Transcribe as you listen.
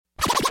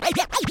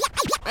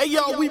Hey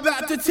yo, we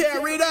about to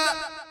tear it up.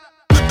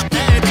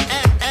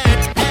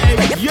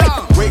 Hey, yo.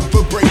 Break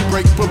for break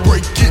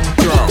it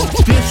down.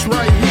 This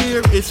right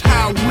here is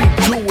how we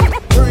do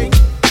it. Break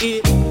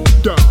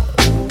it down.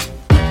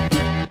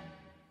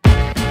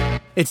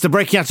 It's the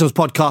Breaking Atoms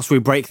podcast where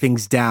we break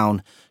things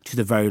down to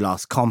the very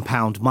last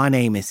compound. My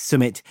name is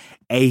Sumit,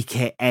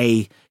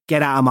 aka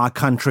Get Out of My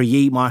Country,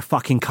 Eat My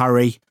Fucking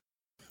Curry.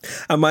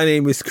 And my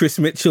name is Chris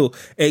Mitchell,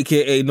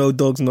 aka No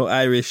Dogs, No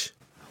Irish.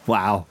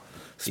 Wow.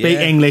 Speak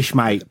Yeah. English,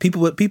 mate.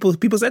 People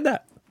said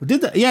that.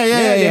 Did that?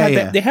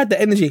 Yeah. They had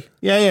the energy.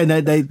 Yeah. No,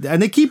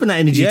 they're keeping that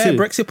energy Yeah, too.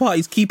 Brexit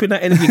Party's keeping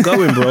that energy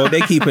going, bro.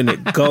 They're keeping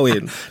it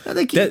going. No,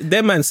 they keep-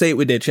 Their man say it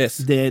with their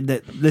chest.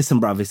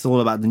 Listen, bruv, it's all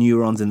about the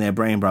neurons in their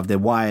brain, bruv. They're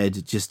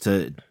wired just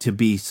to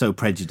be so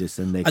prejudiced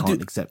and they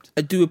can't accept.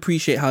 I do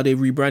appreciate how they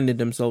rebranded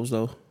themselves,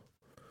 though.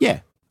 Yeah,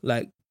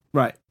 Like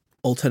right.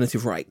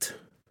 alternative right,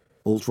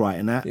 Alt-right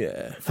and that.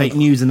 Yeah. Fake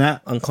news and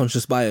that.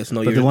 unconscious bias.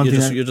 No, But the one you're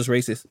thing just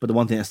racist. But the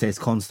one thing that stays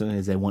constant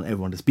is they want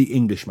everyone to speak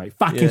English, mate.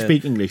 Fucking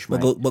speak English, mate.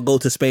 But go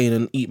to Spain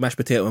and eat mashed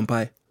potato and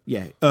pie.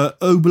 Yeah.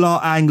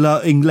 Obla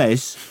Angla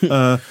Ingles.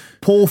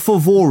 Por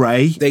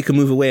favore. They can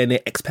move away and they're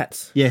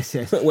expats. Yes.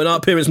 When our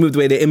parents moved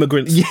away, they're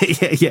immigrants. Yeah.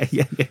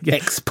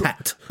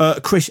 Expat.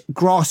 Chris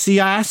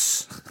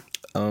Gracias.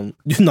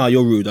 Nah,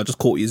 you're rude. I just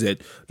caught you,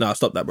 Zed. Nah,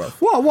 stop that, bro.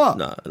 What?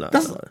 Nah.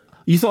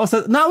 You thought I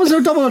said that was a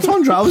double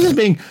entendre. I was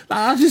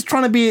just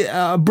trying to be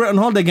Brit on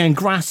holiday again.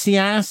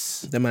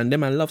 Gracias. Them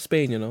man love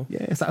Spain, you know.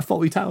 Yeah, it's like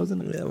 40 towers,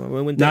 isn't it? Yeah,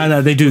 when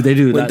No, they do.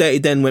 When That. Dirty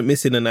Den went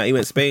missing and that, he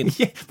went Spain.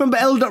 Yeah, remember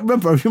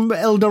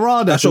El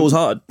Dorado? That show was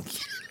hard.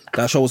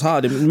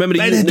 Remember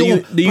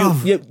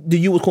the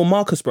you was called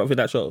Marcus, bruv, in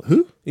that show.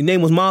 Who? Your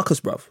name was Marcus,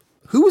 bruv.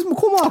 Who was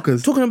McCall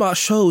Marcus? Talking about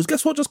shows,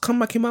 guess what just come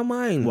back in my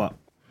mind? What?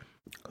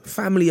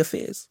 Family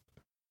Affairs.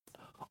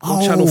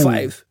 On Channel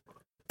 5.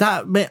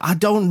 That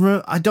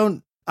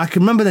I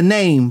can remember the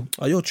name.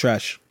 Oh, you're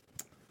trash.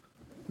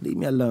 Leave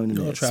me alone.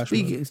 You're trash,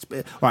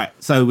 Right,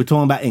 so we're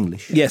talking about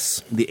English.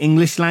 Yes. The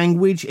English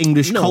language,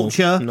 English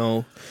culture.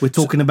 No. We're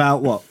talking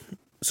about what?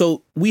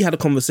 So we had a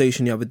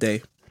conversation the other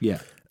day, Yeah.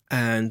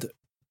 and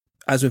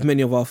as with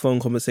many of our phone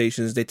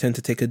conversations, they tend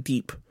to take a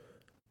deep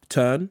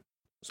turn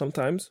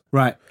sometimes.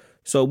 Right.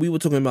 So we were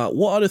talking about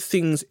what are the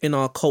things in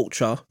our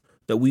culture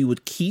that we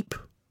would keep,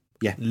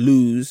 Yeah.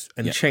 lose,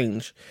 and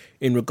change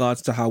in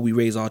regards to how we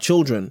raise our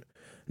children.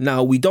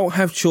 Now, we don't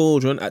have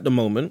children at the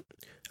moment,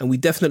 and we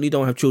definitely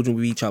don't have children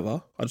with each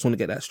other. I just want to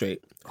get that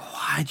straight.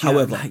 Why do you,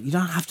 However- you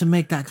don't have to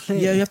make that clear.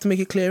 Yeah, you have to make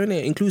it clear,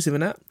 innit? Inclusive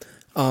in that.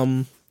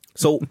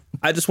 So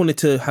I just wanted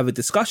to have a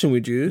discussion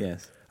with you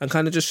Yes. and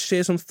kind of just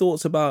share some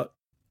thoughts about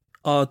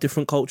our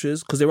different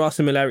cultures, because there are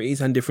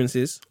similarities and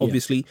differences,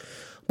 obviously.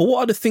 But what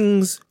are the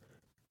things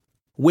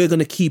we're going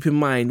to keep in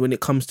mind when it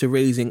comes to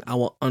raising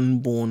our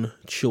unborn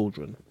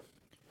children?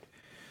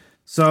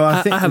 So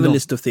I think I have a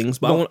list of things,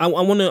 but I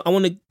want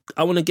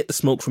to get the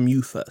smoke from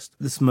you first.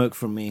 the smoke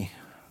from me.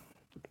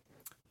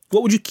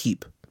 What would you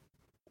keep?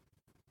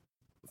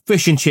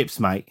 Fish and chips,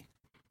 mate.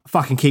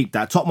 Fucking keep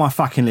that. Top of my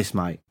fucking list,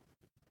 mate.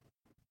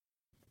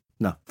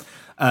 No.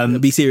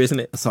 Be serious,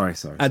 innit? Sorry.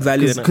 Add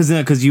value in it.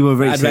 Because you were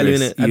very Add value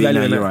serious. in it. Add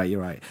value in it.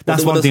 You're right.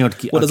 That's one thing I'd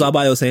keep. What does our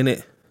bio say,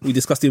 innit? We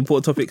discuss the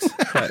important topics.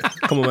 Right,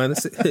 come on, man.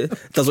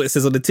 That's what it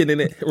says on the tin,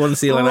 innit? Ron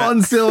Seal and that.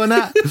 on still and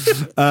that.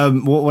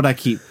 What would I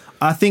keep?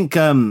 I think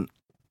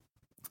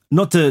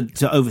not to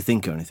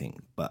overthink or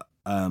anything, but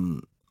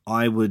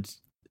I would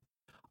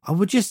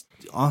just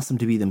ask them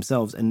to be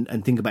themselves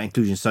and think about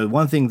inclusion. So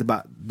one thing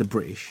about the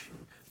British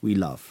we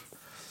love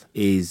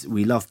is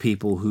we love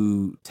people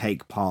who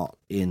take part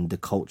in the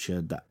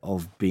culture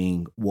of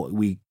being what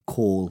we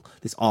call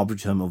this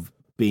arbitrary term of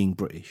being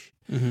British.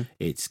 Mm-hmm.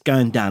 It's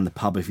going down the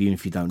pub even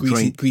if you don't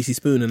drink. Greasy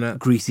spoon and that.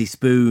 Greasy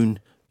spoon,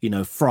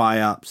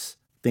 fry-ups,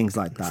 things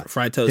like that.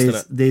 Fried toast and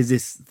that. There's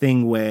this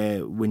thing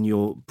where when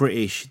you're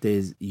British,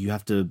 you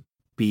have to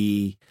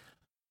be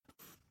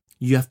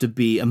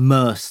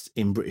immersed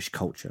in British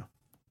culture,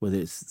 whether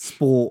it's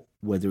sport,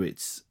 whether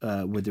it's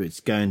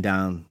going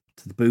down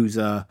to the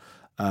boozer,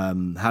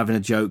 having a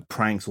joke,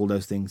 pranks, all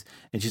those things,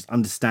 and just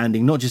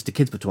understanding not just the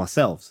kids but to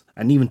ourselves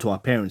and even to our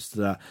parents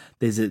that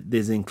there's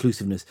an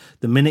inclusiveness.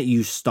 The minute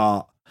you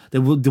start, the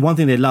one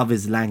thing they love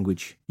is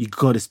language. You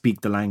got to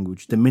speak the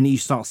language. The minute you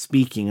start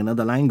speaking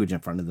another language in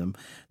front of them,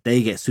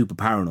 they get super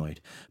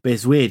paranoid. But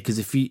it's weird because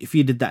if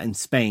you did that in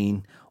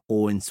Spain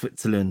or in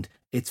Switzerland,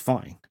 it's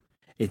fine.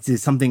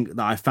 It's something that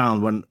I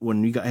found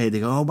when you got here.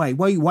 They go, oh wait,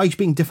 why are you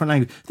speaking different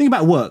language? Think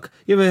about work.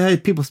 You ever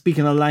heard people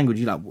speaking another language?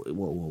 You're like,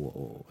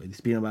 whoa, they're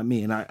speaking about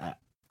me. And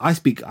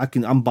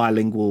I'm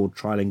bilingual,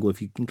 trilingual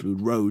if you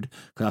include road,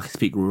 because I can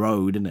speak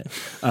road, innit?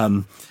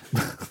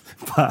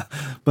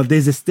 But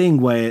there's this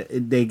thing where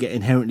they get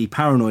inherently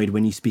paranoid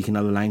when you speak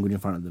another language in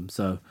front of them.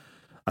 So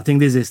I think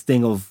there's this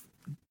thing of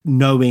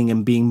knowing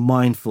and being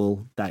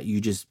mindful that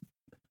you just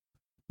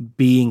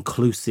be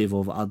inclusive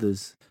of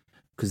others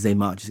because they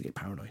might just get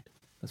paranoid.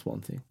 That's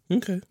one thing.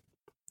 Okay.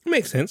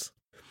 Makes sense.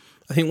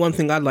 I think one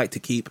thing I'd like to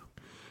keep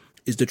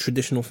is the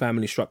traditional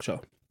family structure.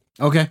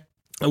 Okay.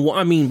 And what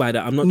I mean by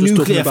that, I'm not just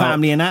talking Nuclear about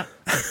family and that.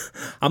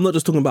 I'm not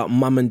just talking about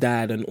mum and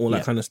dad and all that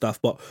Yeah. kind of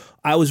stuff, but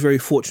I was very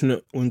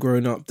fortunate when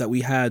growing up that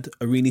we had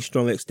a really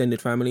strong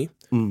extended family.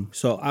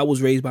 So I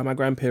was raised by my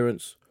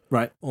grandparents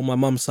Right. on my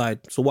mum's side.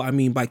 So what I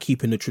mean by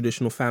keeping the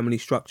traditional family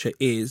structure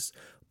is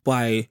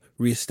by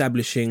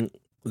reestablishing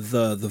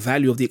the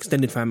value of the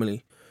extended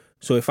family.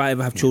 So if I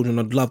ever have children,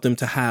 I'd love them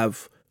to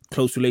have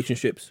close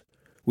relationships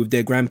with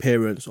their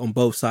grandparents on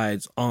both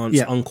sides, aunts,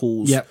 Yeah.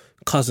 uncles, Yeah.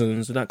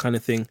 cousins, and that kind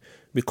of thing.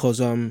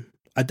 Because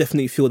I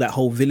definitely feel that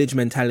whole village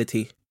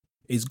mentality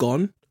is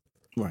gone,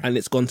 Right. and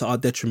it's gone to our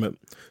detriment.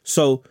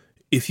 So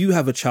if you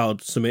have a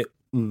child, Sumit,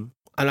 and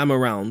I'm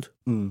around,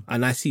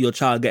 and I see your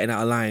child getting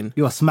out of line,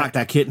 You gotta smack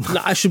that kid.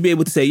 I should be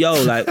able to say,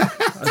 yo, like,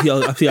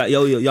 I feel like,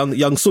 yo,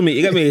 young Summit,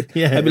 you get me?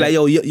 Yeah. I'd be like,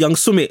 yo, young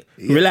Summit,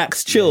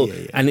 relax, chill.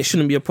 And it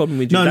shouldn't be a problem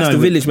with you. No, That's no, the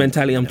we- village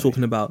mentality I'm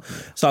talking about.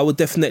 So I would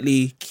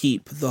definitely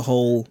keep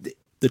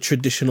the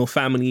traditional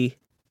family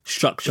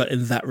structure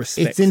in that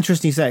respect. It's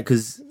interesting you say it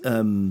because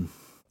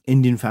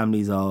Indian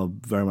families are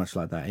very much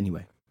like that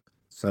anyway.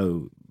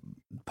 So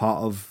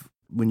part of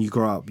when you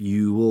grow up,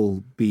 you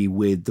will be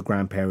with the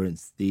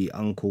grandparents, the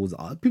uncles,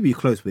 people you're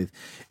close with,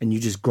 and you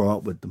just grow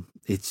up with them.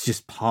 It's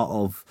just part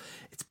of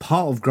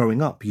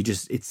growing up.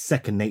 It's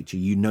second nature.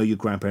 You know your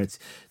grandparents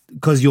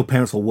because your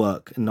parents will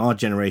work, and our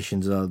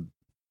generations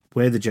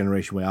we're the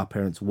generation where our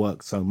parents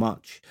work so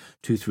much,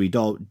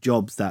 2-3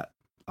 jobs that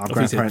our I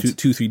think you said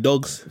grandparents. 2-3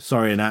 dogs.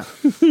 Sorry, and that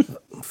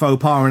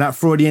faux pas and that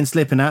Freudian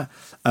slip and that.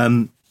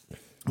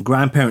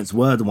 Grandparents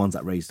were the ones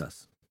that raised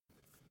us.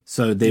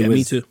 So there Yeah, was,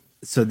 me too.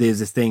 So there's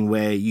this thing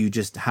where you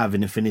just have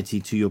an affinity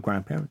to your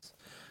grandparents.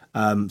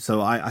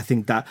 So I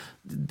think that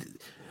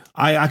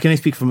I can only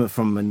speak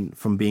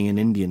from being an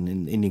Indian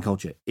in Indian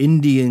culture.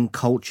 Indian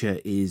culture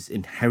is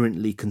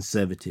inherently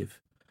conservative,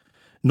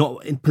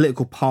 not in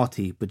political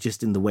party, but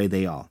just in the way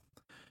they are.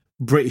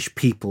 British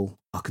people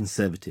are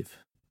conservative,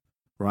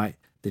 right?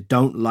 They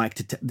don't like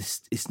to.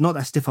 It's not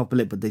that stiff upper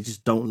lip, but they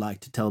just don't like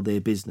to tell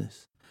their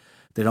business.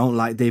 They don't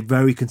like. They're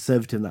very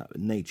conservative in that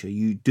nature.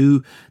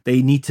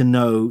 They need to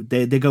know.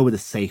 They go with a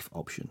safe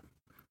option.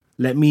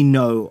 Let me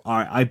know. All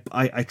right,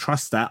 I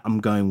trust that. I'm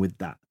going with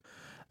that.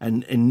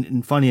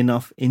 And funny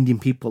enough, Indian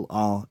people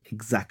are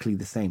exactly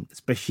the same,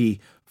 especially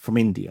from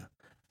India.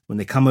 When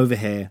they come over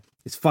here,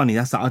 it's funny.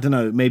 I don't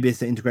know. Maybe it's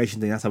the integration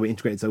thing. That's how we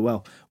integrate so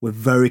well. We're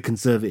very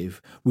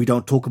conservative. We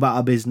don't talk about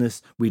our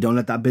business. We don't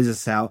let that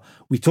business out.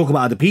 We talk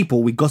about other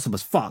people. We gossip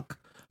as fuck.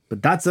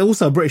 But that's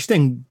also a British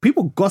thing.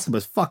 People gossip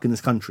as fuck in this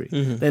country.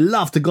 They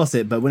love to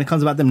gossip, but when it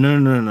comes about them, no,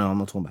 I'm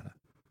not talking about that.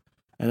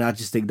 And I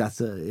just think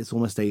it's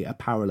almost a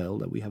parallel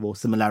that we have, or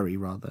similarity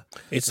rather.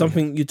 It's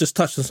something, you just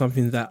touched on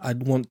something that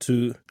I'd want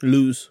to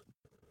lose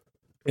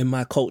in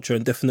my culture,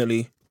 and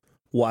definitely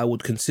what I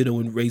would consider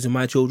when raising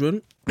my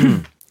children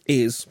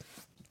is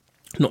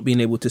not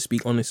being able to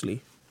speak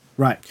honestly.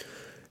 Right.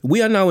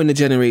 We are now in a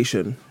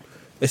generation,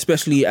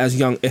 especially as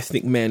young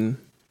ethnic men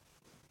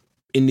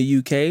in the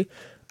UK,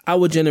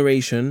 our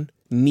generation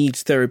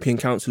needs therapy and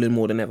counselling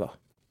more than ever.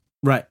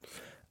 Right.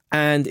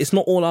 And it's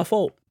not all our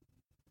fault.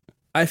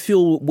 I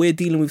feel we're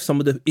dealing with some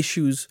of the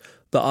issues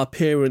that our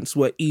parents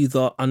were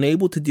either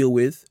unable to deal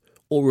with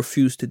or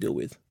refused to deal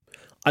with.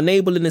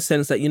 Unable in the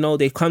sense that,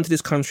 they've come to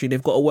this country,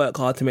 they've got to work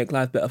hard to make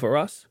life better for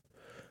us.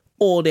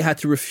 Or they had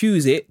to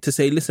refuse it to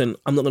say, listen,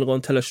 I'm not going to go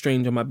and tell a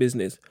stranger my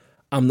business.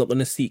 I'm not going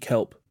to seek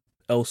help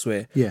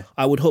elsewhere. Yeah.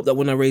 I would hope that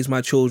when I raise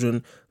my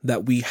children,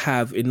 that we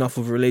have enough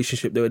of a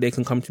relationship that they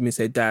can come to me and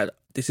say, Dad,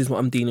 this is what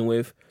I'm dealing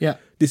with. Yeah.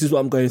 This is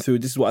what I'm going through.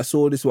 This is what I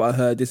saw. This is what I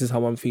heard. This is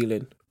how I'm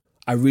feeling.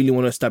 I really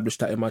want to establish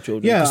that in my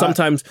children. Yeah, 'Cause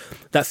sometimes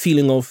that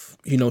feeling of,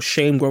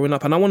 shame growing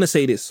up. And I want to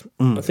say this.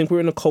 I think we're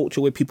in a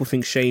culture where people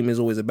think shame is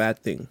always a bad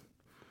thing.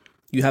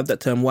 You have that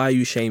term, why are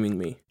you shaming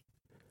me?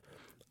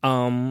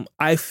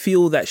 I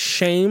feel that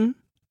shame,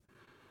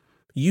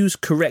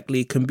 used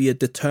correctly, can be a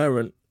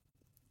deterrent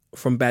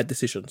from bad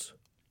decisions.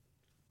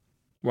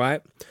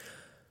 Right?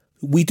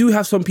 We do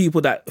have some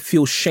people that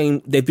feel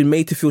shame. They've been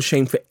made to feel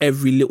shame for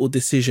every little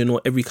decision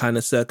or every kind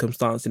of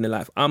circumstance in their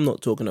life. I'm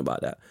not talking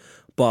about that.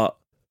 But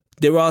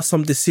there are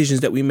some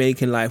decisions that we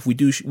make in life.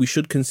 We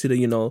should consider,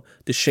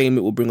 the shame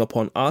it will bring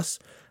upon us,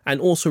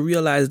 and also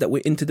realize that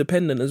we're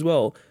interdependent as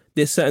well.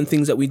 There's certain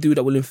things that we do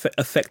that will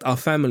affect our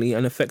family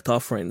and affect our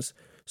friends.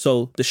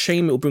 So the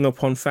shame it will bring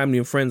upon family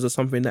and friends are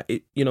something that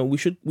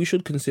we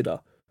should consider.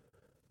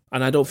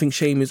 And I don't think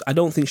shame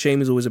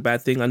is always a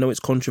bad thing. I know it's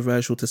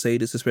controversial to say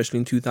this, especially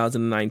in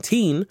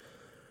 2019,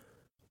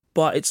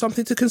 but it's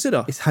something to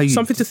consider. It's how you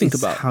something to think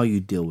about. How you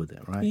deal with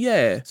it, right?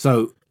 Yeah.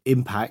 So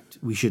impact,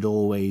 we should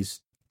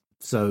always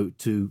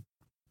to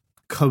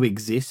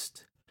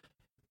coexist.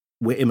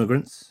 We're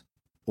immigrants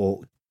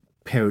or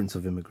parents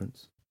of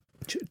immigrants.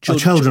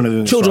 Children of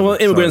immigrants. Children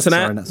of immigrants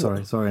and that.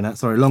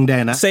 Sorry, long day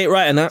and that. Say it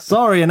right and that.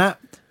 Sorry and that.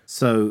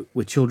 So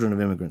we're children of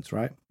immigrants,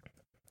 right?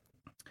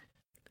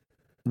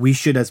 We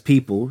should, as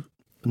people,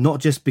 not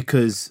just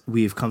because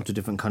we've come to a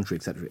different country,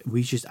 etc.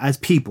 We just, as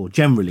people,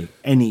 generally,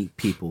 any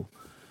people,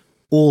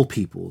 all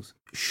peoples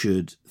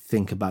should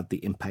think about the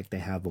impact they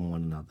have on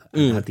one another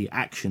and have the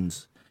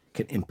actions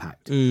can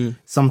impact.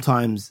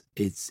 Sometimes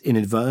it's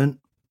inadvertent,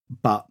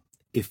 but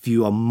if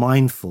you are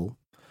mindful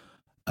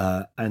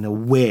and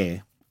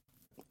aware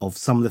of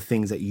some of the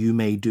things that you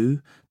may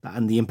do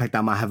and the impact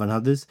that might have on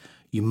others,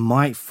 you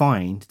might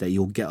find that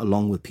you'll get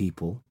along with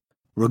people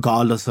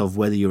regardless of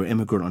whether you're an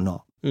immigrant or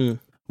not,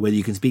 whether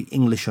you can speak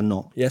English or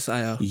not. Yes, I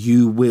am.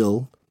 You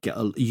will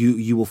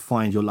you will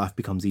find your life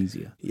becomes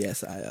easier.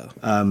 Yes, I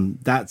am.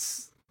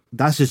 That's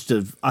just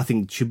I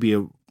think should be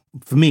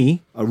for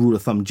me a rule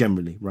of thumb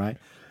generally, right?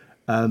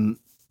 I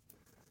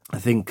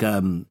think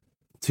to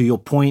your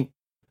point,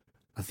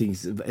 I think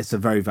it's a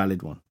very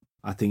valid one.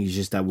 I think it's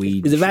just that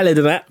Is it valid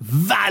in that?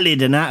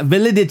 Valid in that.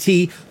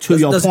 Validity to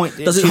your point.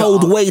 Does it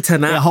hold weight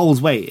in that? It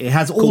holds weight. It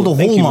has all the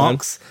Thank you, man.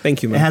 hallmarks.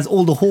 Thank you, man. It has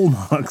all the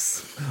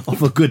hallmarks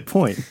of a good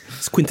point.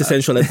 It's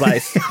quintessential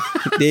advice.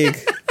 Dig.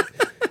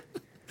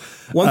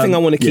 One thing I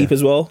want to keep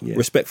as well,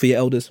 respect for your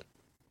elders.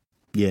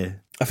 Yeah.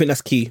 I think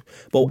that's key.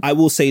 But I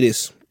will say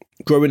this.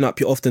 Growing up,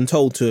 you're often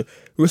told to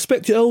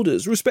respect your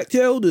elders, respect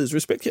your elders,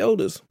 respect your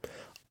elders.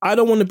 I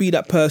don't want to be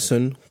that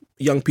person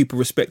young people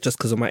respect just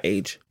because of my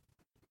age.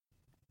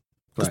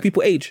 Because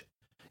people age.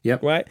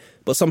 Yep. Right?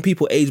 But some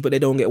people age, but they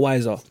don't get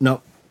wiser.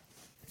 No.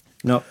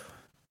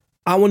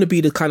 I want to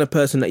be the kind of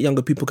person that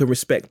younger people can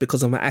respect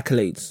because of my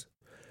accolades,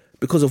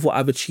 because of what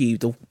I've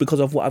achieved, or because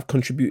of what I've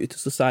contributed to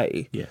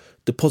society. Yeah.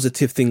 The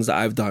positive things that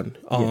I've done.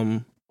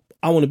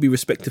 I want to be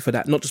respected for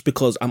that, not just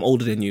because I'm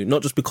older than you,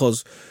 not just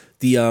because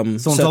the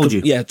someone told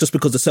you. Yeah, just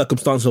because the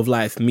circumstance of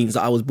life means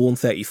that I was born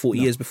 30, 40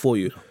 years before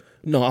you.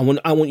 No,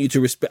 I want you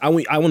to respect. I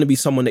want to be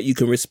someone that you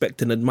can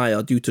respect and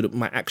admire due to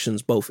my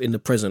actions, both in the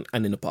present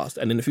and in the past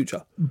and in the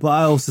future. But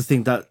I also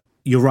think that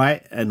you're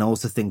right, and I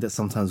also think that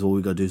sometimes what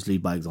we got to do is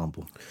lead by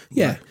example.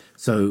 Yeah. Right?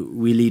 So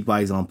we lead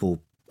by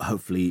example.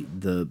 Hopefully,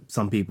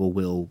 some people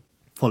will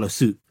follow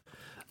suit.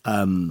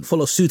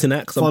 Follow suit and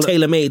that because I'm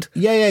tailor made.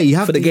 Yeah. You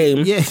have for the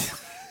game. Yeah.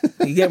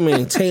 You get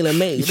me? Tailor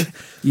made.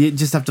 You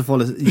just have to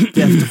follow. You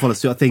have to follow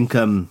suit. I think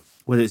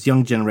whether it's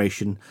young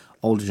generation,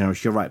 older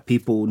generation, you're right.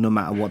 People, no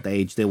matter what the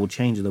age, they will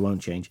change or they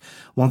won't change.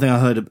 One thing I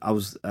heard, I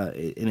was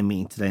in a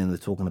meeting today, and they're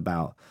talking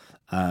about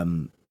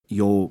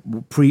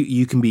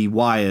you can be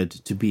wired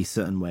to be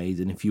certain ways,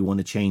 and if you want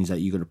to change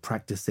that, you got to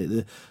practice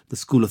it. The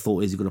school of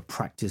thought is you got to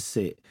practice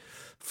it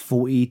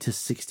 40 to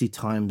 60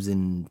 times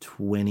in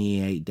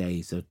 28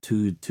 days, so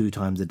two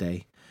times a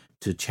day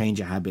to change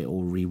a habit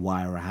or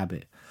rewire a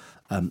habit.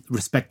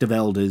 Respect of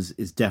elders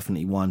is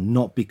definitely one,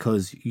 not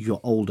because you're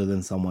older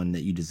than someone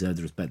that you deserve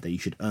the respect, that you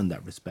should earn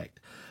that respect.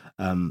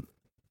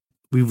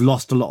 We've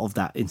lost a lot of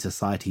that in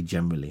society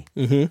generally.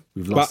 Mm-hmm.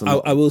 We've lost.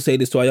 But I will say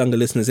this to our younger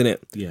listeners, innit?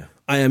 Yeah,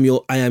 I am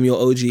your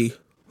OG.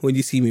 When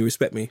you see me,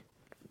 respect me.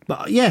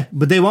 But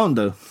they won't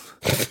though.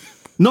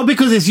 Not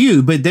because it's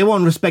you, but they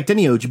won't respect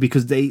any OG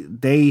because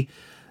the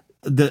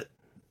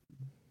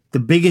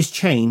biggest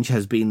change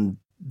has been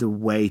the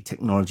way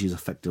technology has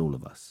affected all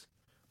of us,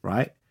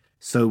 right?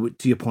 So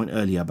to your point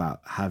earlier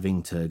about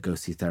having to go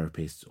see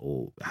therapists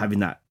or having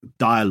that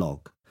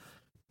dialogue,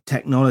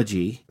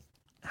 technology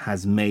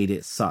has made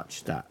it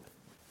such that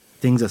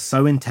things are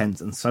so intense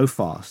and so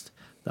fast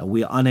that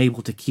we are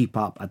unable to keep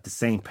up at the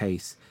same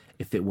pace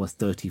if it was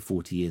 30,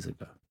 40 years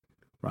ago,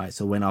 right?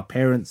 So when our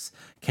parents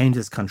came to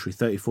this country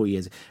 34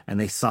 years and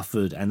they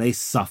suffered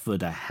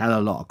a hell of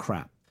a lot of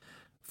crap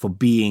for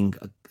being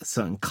a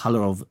certain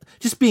color of,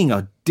 just being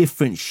a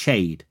different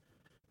shade,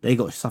 they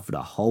suffered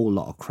a whole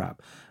lot of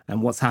crap.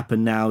 And what's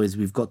happened now is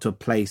we've got to a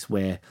place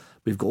where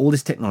we've got all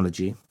this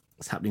technology.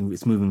 It's happening.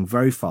 It's moving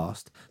very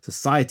fast.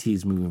 Society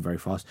is moving very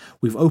fast.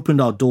 We've opened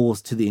our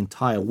doors to the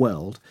entire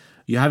world.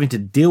 You're having to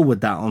deal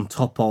with that on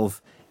top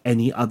of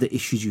any other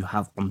issues you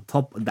have on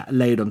top of that,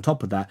 laid on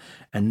top of that.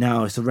 And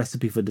now it's a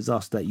recipe for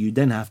disaster that you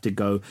then have to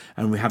go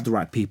and we have the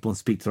right people and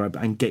speak to the right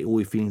and get all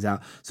your feelings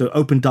out. So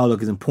open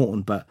dialogue is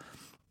important, but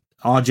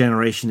our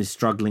generation is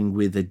struggling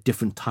with a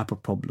different type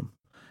of problem.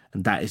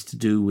 And that is to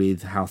do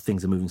with how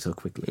things are moving so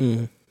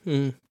quickly.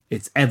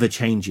 It's ever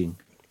changing.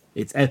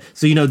 So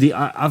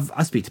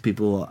I speak to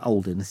people who are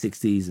older in the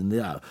 60s, and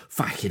they're like,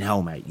 "Fucking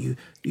hell, mate!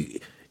 You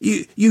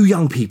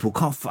young people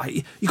can't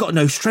fight. You got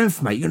no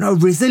strength, mate. You know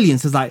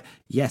resilience." Is like,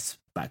 yes,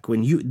 back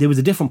when there was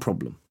a different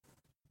problem.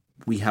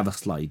 We have a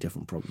slightly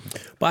different problem.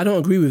 But I don't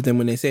agree with them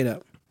when they say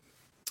that.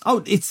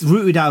 Oh, it's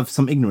rooted out of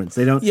some ignorance.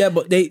 They don't. Yeah,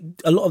 but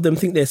a lot of them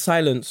think their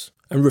silence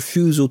and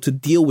refusal to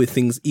deal with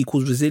things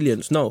equals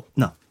resilience. No.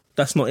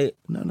 That's not it.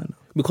 No.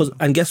 Because,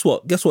 and guess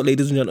what,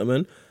 ladies and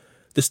gentlemen?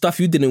 The stuff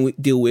you didn't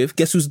deal with,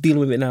 guess who's dealing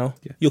with it now?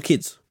 Yeah. Your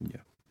kids.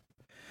 Yeah.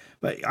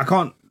 But I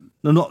can't,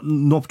 not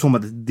talking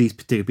about these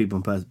particular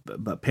people,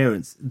 but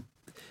parents,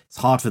 it's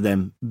hard for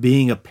them.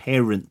 Being a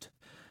parent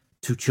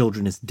to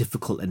children is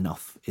difficult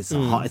enough. It's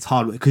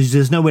hard because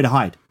there's nowhere to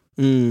hide.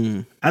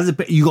 As a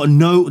you got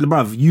no,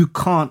 bruv, you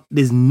can't,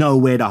 there's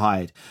nowhere to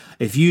hide.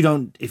 If you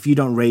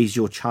don't raise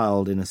your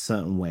child in a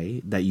certain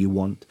way that you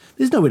want,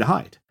 there's nowhere to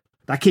hide.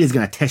 That kid is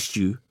going to test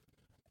you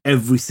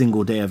every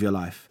single day of your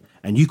life,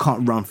 and you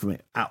can't run from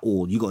it at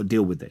all. You got to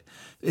deal with it.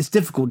 It's a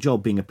difficult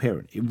job being a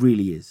parent. It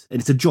really is. And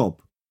it's a job.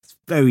 It's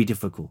very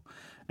difficult.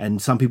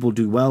 And some people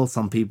do well,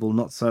 some people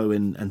not so,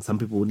 and some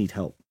people need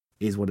help,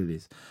 is what it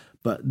is.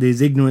 But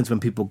there's ignorance when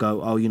people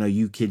go, oh,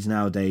 you kids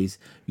nowadays,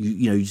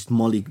 you just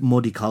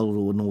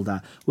mollycoddle and all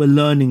that. We're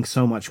learning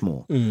so much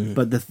more.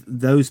 But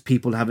those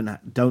people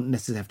don't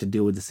necessarily have to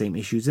deal with the same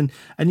issues. And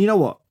you know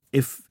what?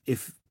 If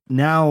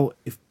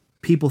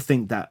people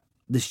think that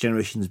this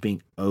generation is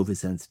being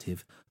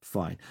oversensitive,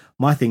 fine.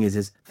 My thing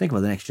is think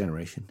about the next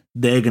generation.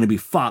 They're going to be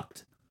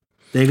fucked.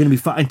 They're going to be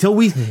fucked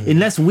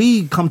unless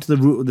we come to the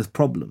root of the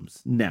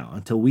problems now,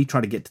 until we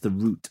try to get to the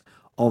root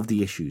of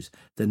the issues.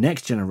 The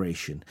next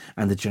generation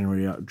and the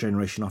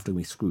generation after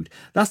we screwed.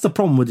 That's the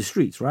problem with the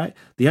streets, right?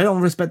 I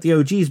don't respect the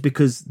OGs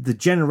because the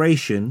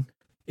generation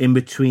in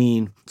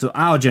between, so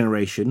our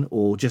generation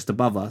or just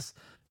above us,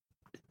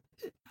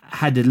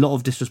 had a lot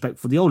of disrespect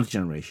for the older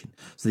generation.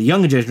 So the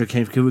younger generation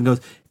came through and goes,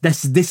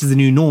 this is the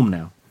new norm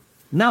now.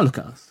 Now look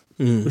at us.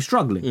 We're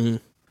struggling.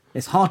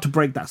 It's hard to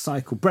break that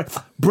cycle.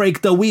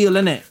 Break the wheel,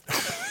 innit?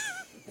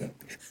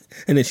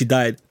 And then she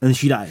died.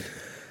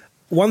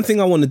 One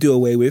thing I want to do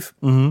away with,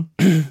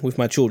 with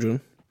my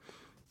children,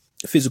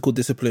 physical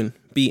discipline,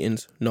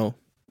 beatings. No,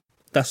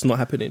 that's not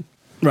happening.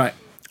 Right.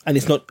 And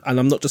it's not, and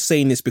I'm not just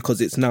saying this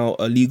because it's now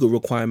a legal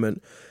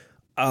requirement.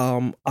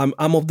 I'm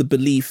of the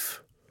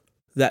belief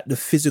that the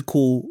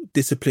physical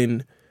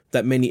discipline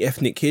that many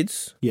ethnic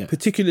kids,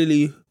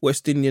 particularly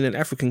West Indian and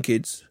African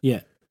kids,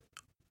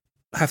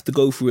 have to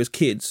go through as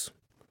kids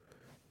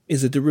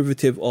is a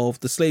derivative of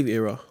the slave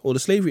era or the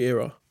slavery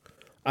era.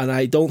 And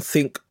I don't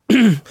think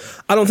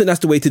that's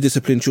the way to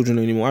discipline children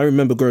anymore. I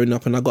remember growing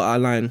up and I got out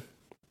of line.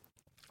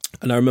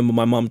 And I remember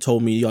my mum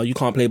told me, yo, you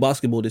can't play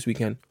basketball this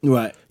weekend.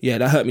 Right. Yeah,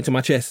 that hurt me to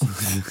my chest.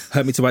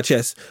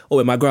 Oh,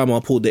 and my grandma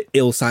pulled the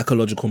ill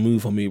psychological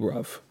move on me,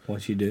 bruv.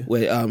 What'd she do?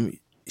 Where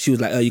she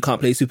was like, oh, you can't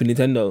play Super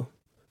Nintendo.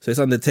 So it's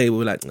on the table.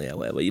 We're like, yeah,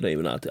 whatever. You don't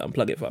even know how to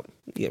unplug it, fam.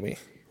 You get me?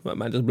 My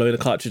man just blowing the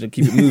cartridge and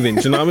keep it moving.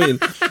 Do you know what I mean?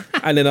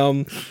 And then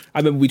I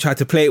remember we tried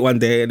to play it one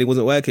day and it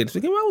wasn't working. So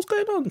thinking, well, what's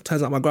going on?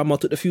 Turns out my grandma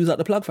took the fuse out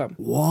the plug, fam.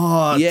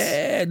 What?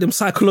 Yeah, them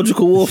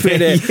psychological warfare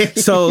there.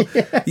 So,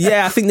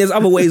 yeah, I think there's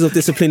other ways of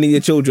disciplining your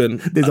children.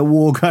 There's a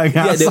war going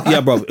outside. Yeah,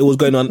 bruv. It was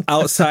going on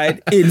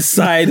outside,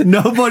 inside.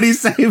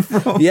 Nobody's safe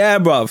from. Yeah,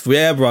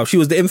 bruv. She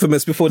was the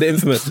infamous before the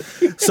infamous.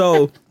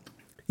 So,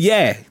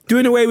 yeah,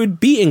 doing away with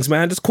beatings,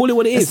 man. Just call it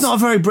what it is. It's not a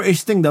very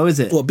British thing, though, is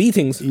it? What,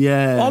 beatings?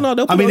 Yeah. Oh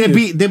no, I mean, they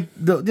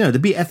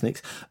beat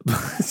ethnics.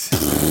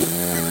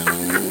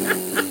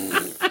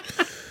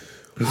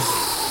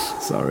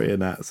 Sorry,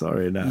 Nat.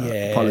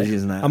 Yeah.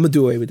 Apologies, Nat. I'm gonna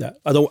do away with that.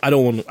 I don't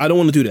want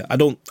to do that. I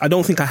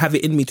don't think I have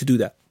it in me to do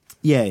that.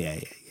 Yeah.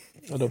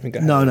 I don't think I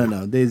have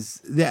No.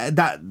 There's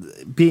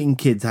that beating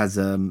kids has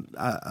a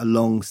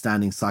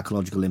long-standing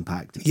psychological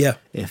impact. Yeah,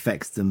 it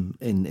affects them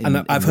in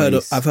I've heard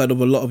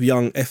of a lot of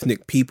young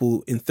ethnic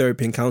people in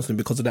therapy and counselling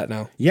because of that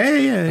now. Yeah.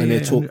 And they're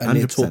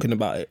talking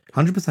about it.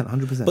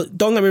 100%. But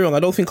don't get me wrong.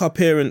 I don't think our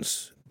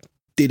parents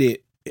did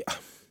it.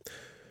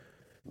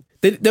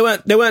 They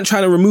weren't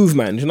trying to remove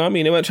man. Do you know what I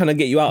mean? They weren't trying to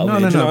get you out of it.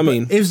 Do you know what I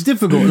mean? It was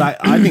difficult. Like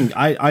I think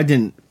I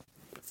didn't.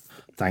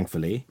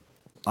 Thankfully,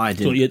 I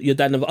didn't. So your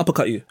dad never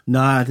uppercut you?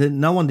 No, I didn't.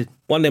 No one did.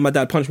 One day my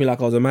dad punched me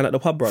like I was a man at the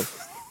pub,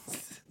 bruv.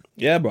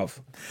 Yeah, bruv.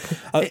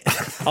 I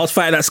was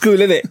fighting at school,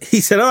 innit? He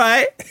said, all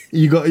right.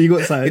 You got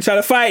something. You trying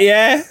to fight,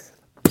 yeah?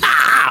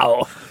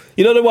 Pow!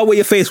 You know the one where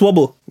your face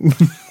wobble? I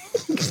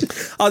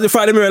was in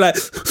front of the mirror like...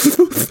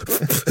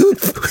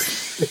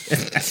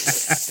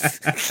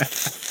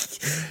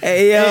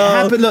 Hey, yo. It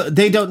happened, look,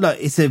 they don't... Look,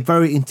 it's a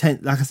very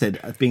intense... Like I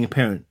said, being a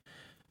parent,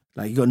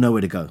 like you got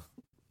nowhere to go.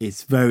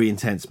 It's very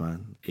intense,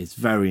 man. It's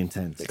very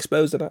intense.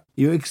 Exposed to that.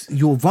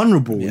 You're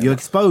vulnerable. Yeah. You're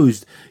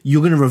exposed.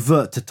 You're going to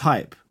revert to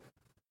type.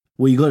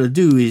 What you got to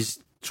do is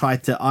try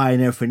to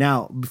iron everything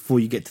out before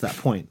you get to that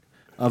point.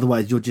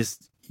 Otherwise,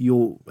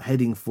 you're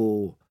heading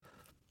for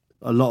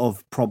a lot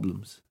of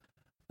problems,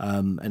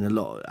 and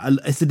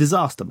it's a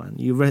disaster, man.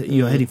 You're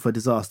heading for a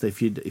disaster if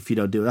you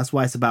don't do it. That's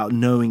why it's about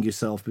knowing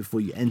yourself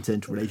before you enter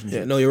into a relationship.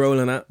 Yeah, know your role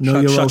in that.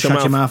 Know your role.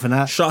 Shut your mouth and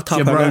that. Shut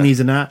up.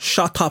 Jabronis and that.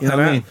 Shut up. You know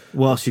what I mean?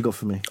 What else you got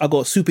for me? I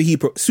got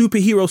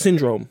superhero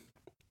syndrome.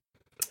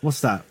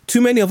 What's that?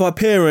 Too many of our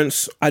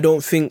parents, I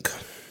don't think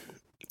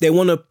they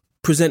want to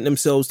present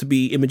themselves to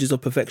be images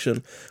of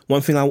perfection. One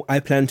thing I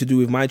plan to do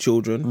with my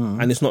children,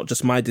 and it's not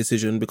just my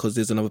decision because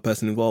there's another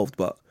person involved,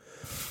 but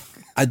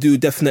I do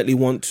definitely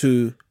want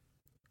to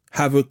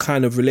have a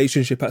kind of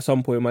relationship at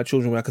some point with my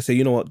children where I can say,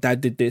 you know what,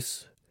 dad did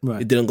this.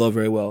 Right. It didn't go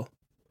very well.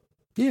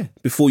 Yeah.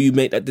 Before you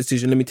make that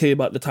decision, let me tell you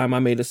about the time I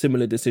made a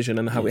similar decision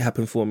and how it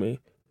happened for me.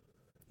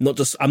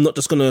 I'm not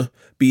just gonna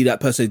be that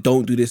person.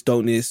 Don't do this.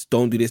 Don't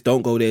do this.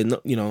 Don't go there.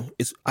 Not,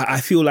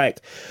 I feel like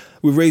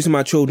with raising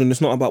my children,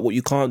 it's not about what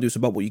you can't do. It's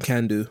about what you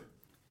can do.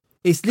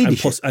 It's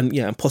leadership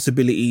and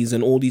possibilities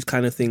and all these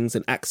kind of things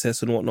and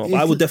access and whatnot. But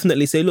I would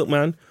definitely say, look,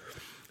 man,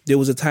 there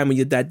was a time when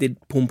your dad did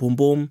boom, boom,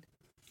 boom.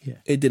 Yeah,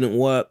 it didn't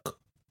work.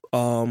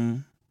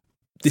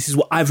 This is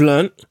what I've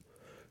learned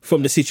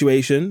from the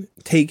situation.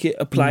 Take it,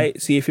 apply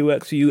it, see if it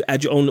works for you.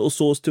 Add your own little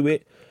sauce to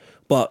it.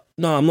 But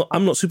no,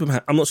 I'm not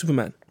Superman. I'm not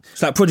Superman.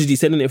 It's like Prodigy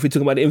said, innit, if we're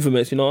talking about the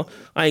infamous, you know,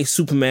 I ain't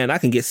Superman, I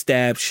can get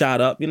stabbed,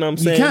 shot up, you know what I'm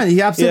saying? You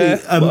can,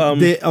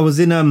 absolutely. Yeah, I was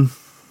in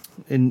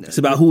it's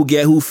about who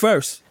get who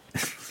first.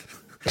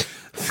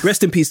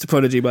 Rest in peace to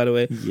Prodigy, by the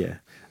way. Yeah.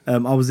 I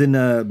was in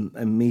a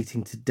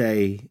meeting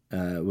today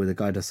with a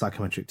guy who does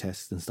psychometric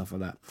tests and stuff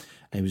like that.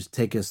 And he was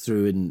taking us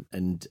through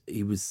and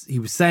he was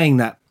saying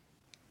that,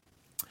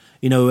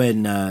 you know,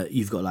 when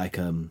you've got like,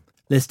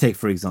 let's take,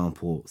 for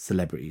example,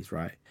 celebrities,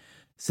 right?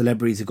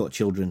 Celebrities have got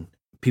children.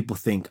 People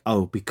think,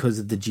 oh, because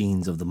of the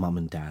genes of the mum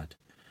and dad,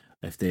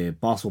 if they're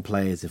basketball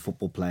players, they're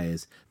football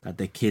players, that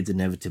their kids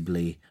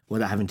inevitably,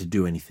 without having to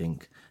do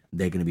anything,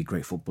 they're going to be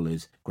great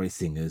footballers, great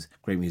singers,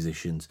 great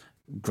musicians,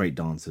 great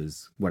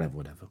dancers, whatever.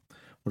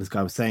 What this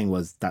guy was saying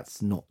was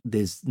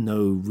there's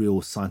no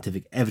real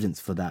scientific evidence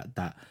for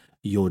that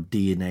your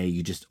DNA,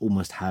 you just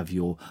almost have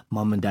your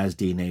mum and dad's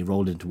DNA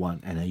rolled into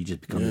one and then you just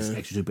become this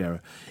extra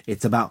superhero.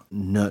 It's about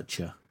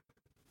nurture.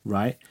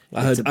 Right,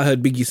 I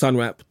heard Biggie Sun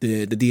rap.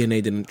 The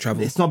DNA didn't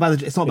travel. It's not about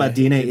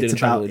DNA.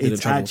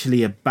 It's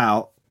actually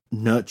about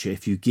nurture.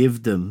 If you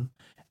give them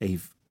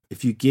if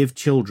you give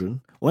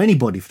children or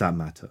anybody for that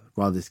matter,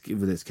 whether it's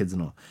kids or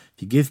not,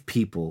 if you give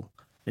people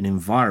an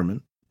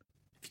environment,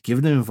 if you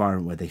give them an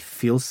environment where they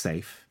feel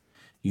safe,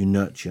 you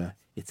nurture.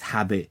 It's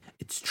habit.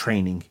 It's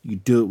training. You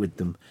do it with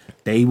them.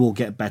 They will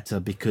get better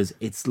because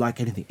it's like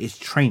anything. It's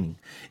training.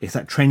 It's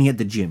like training at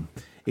the gym.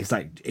 It's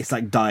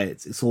like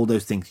diets. It's all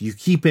those things. You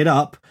keep it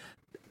up.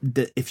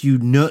 If you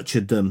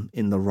nurture them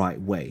in the right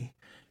way,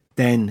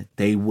 then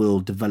they will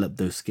develop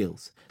those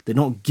skills. They're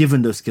not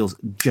given those skills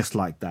just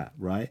like that,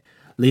 right?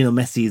 Lionel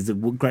Messi is the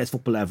greatest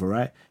footballer ever,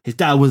 right? His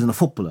dad wasn't a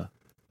footballer.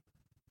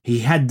 He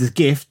had the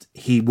gift.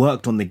 He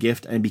worked on the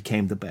gift and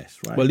became the best,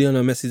 right? Well,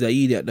 Lionel Messi's an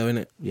idiot, though, isn't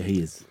it? Yeah, he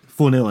is.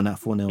 4-0 on that.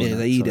 4-0 on yeah,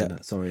 that. He's an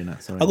idiot. Sorry.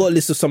 I got a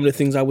list of some of the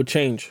things I would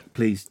change.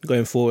 Please.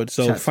 Going forward.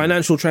 So,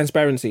 financial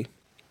transparency.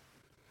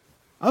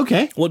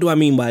 Okay. What do I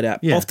mean by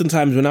that? Yeah.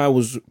 Oftentimes when I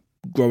was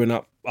growing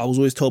up, I was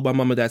always told by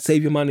mum and dad,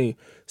 save your money,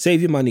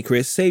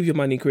 Chris, save your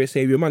money, Chris,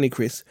 save your money,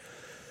 Chris.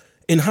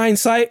 In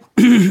hindsight,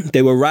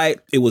 they were right.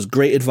 It was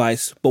great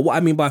advice. But what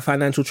I mean by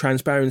financial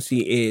transparency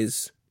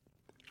is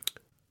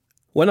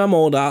when I'm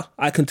older,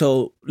 I can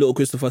tell little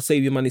Christopher,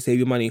 save your money, save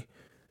your money.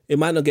 It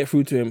might not get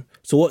through to him.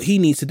 So what he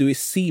needs to do is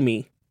see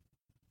me,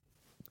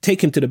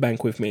 take him to the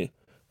bank with me.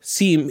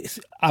 See him.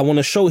 I want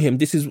to show him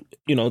this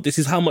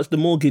is how much the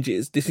mortgage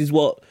is. This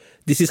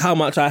is how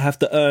much I have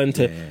to earn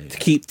to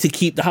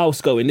keep the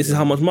house going. This is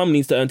how much mum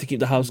needs to earn to keep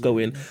the house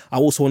going. I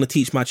also want to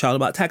teach my child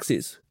about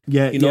taxes.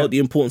 The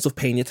importance of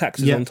paying your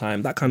taxes on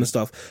time, that kind of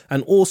stuff.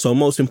 And also,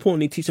 most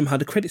importantly, teach them how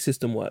the credit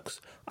system works.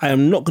 I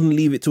am not going to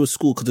leave it to a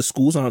school because the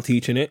schools aren't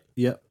teaching it.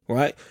 Yeah.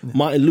 Right? Yeah.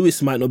 Martin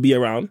Lewis might not be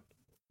around.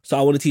 So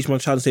I want to teach my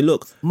child and say,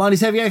 look.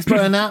 Money's heavy expert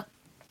in that.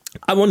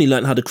 I've only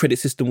learned how the credit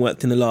system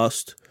worked in the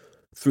last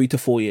 3 to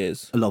 4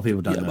 years. A lot of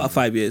people don't know. About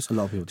 5 years. A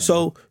lot of people don't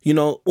know.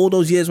 So, all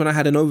those years when I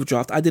had an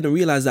overdraft, I didn't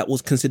realize that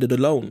was considered a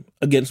loan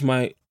against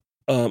my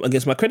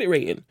credit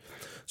rating.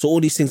 So all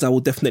these things I will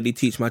definitely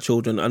teach my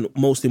children, and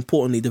most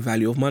importantly, the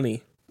value of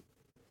money.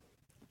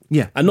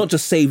 Yeah. And not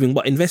just saving,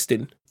 but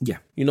investing. Yeah.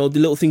 The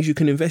little things you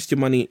can invest your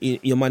money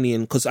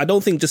in, because I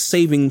don't think just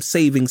saving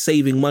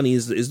money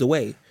is the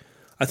way.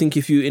 I think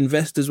if you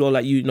invest as well,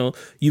 like,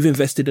 you've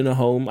invested in a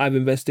home, I've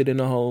invested in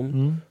a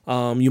home.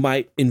 You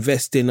might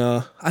invest in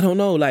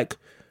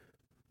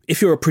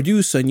if you're a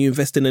producer and you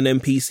invest in an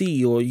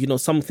MPC or,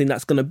 something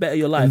that's going to better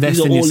your life.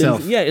 Invest in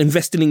yourself.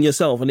 Investing in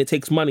yourself. And it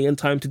takes money and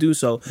time to do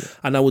so. Yeah.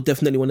 And I would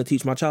definitely want to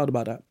teach my child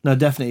about that. No,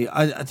 definitely.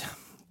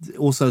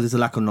 Also, there's a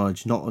lack of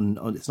knowledge.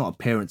 It's not a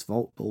parent's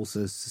fault, but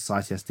also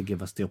society has to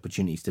give us the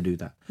opportunities to do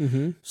that.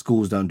 Mm-hmm.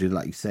 Schools don't do that,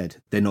 like you said.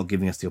 They're not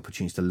giving us the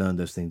opportunities to learn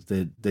those things.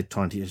 They're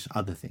trying to teach us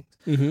other things.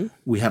 Mm-hmm.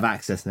 We have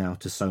access now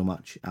to so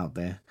much out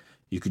there.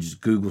 You could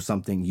just Google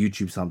something,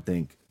 YouTube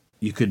something.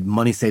 You could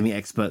money saving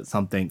expert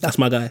something. That's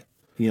my guy.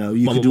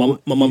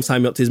 My mum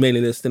signed me up to his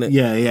mailing list, didn't it?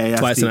 Yeah.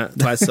 Twice.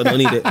 I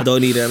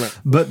don't need it.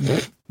 But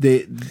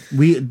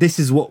this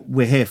is what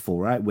we're here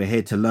for, right? We're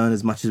here to learn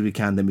as much as we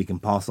can, then we can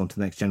pass on to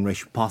the next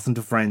generation, pass on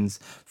to friends,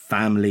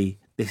 family.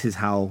 This is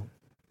how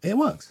it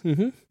works.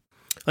 Mm-hmm.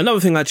 Another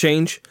thing I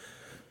change,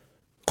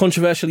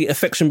 controversially,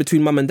 affection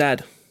between mum and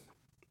dad.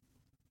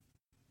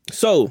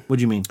 So, what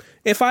do you mean?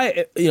 If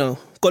I,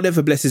 God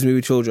ever blesses me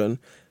with children,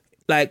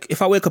 like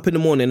if I wake up in the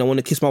morning, I want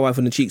to kiss my wife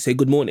on the cheek, say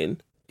good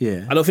morning.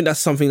 Yeah. I don't think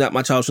that's something that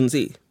my child shouldn't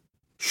see.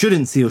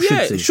 Shouldn't see or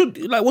should see? Should.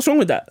 Like, what's wrong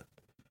with that?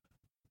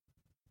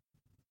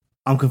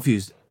 I'm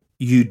confused.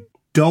 You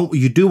don't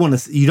mind them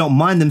seeing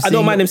I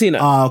don't mind them seeing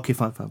that. Okay,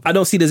 fine. I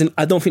don't think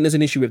there's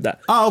an issue with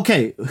that.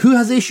 Okay. Who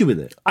has an issue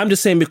with it? I'm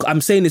just saying, I'm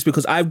saying this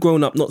because I've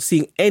grown up not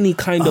seeing any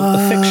kind of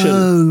affection.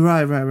 Oh,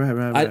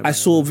 right. I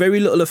saw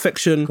very little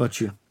affection. Got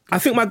you.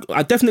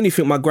 I definitely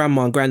think my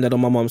grandma and granddad on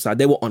my mom's side,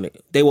 they were on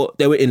it. They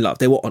were in love.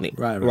 They were on it.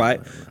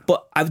 Right.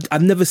 But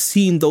I've never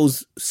seen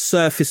those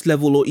surface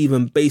level or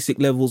even basic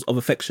levels of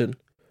affection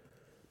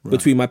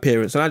between my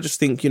parents. And I just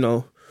think,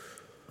 little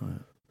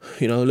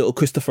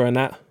Christopher and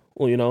that,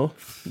 or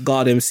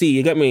God MC,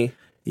 you get me?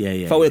 Yeah,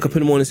 yeah. If I wake up in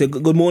the morning and say,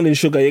 good morning,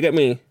 sugar, you get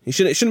me? It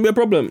shouldn't be a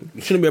problem.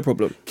 It shouldn't be a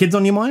problem. Kids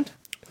on your mind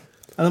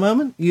at the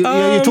moment? You're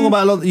talking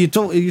about a lot.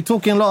 You're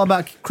talking a lot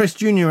about Chris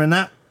Jr. and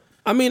that.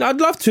 I mean, I'd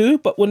love to,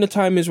 but when the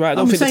time is right, I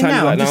don't think the time is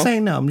right now. I'm just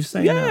saying now. I'm just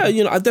saying now. Yeah,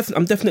 you know, I'm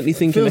definitely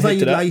thinking Feels ahead like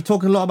to that. you're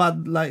talking a lot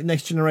about like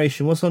next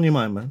generation. What's on your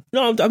mind, man?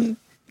 No, I'm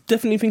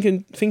definitely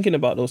thinking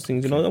about those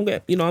things. You know,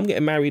 I'm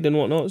getting married and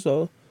whatnot,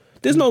 so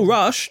there's no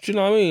rush. Do you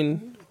know what I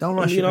mean? Don't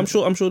rush. You know, I'm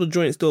sure the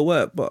joints still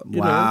work, but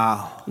you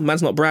Wow. know,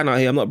 man's not brand out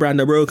here. I'm not brand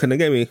broken. You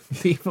get me?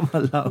 Leave him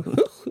alone.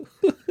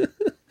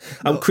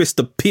 I'm Chris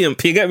the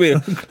Pimp. You get me?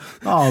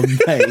 Oh,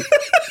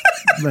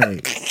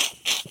 mate.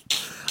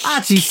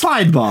 Actually,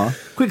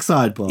 quick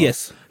sidebar.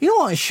 Yes. You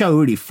know what show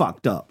really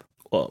fucked up?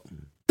 What?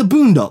 The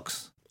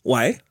Boondocks.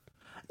 Why?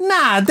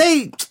 Nah,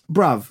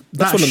 bruv,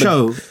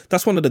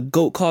 That's one of the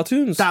GOAT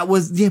cartoons. that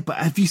was, yeah, but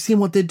have you seen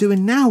what they're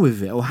doing now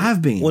with it, or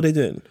have been? What are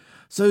they doing?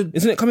 So,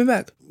 Isn't it coming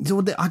back?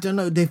 I don't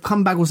know, they've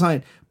come back with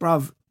something,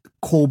 bruv,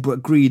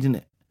 corporate greed,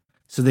 innit?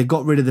 So they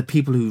got rid of the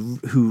people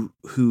who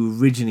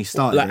originally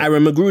started Like it.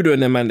 Aaron Magruder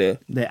and them man there.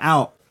 They're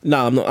out.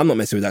 No, I'm not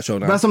messing with that show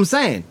now. That's what I'm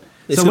saying.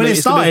 It's So gonna- when it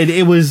it's gonna-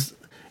 started,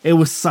 it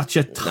was such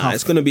a tough... Nah,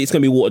 it's gonna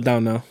be watered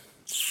down now.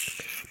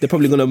 They're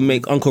probably gonna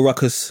make Uncle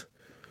Ruckus.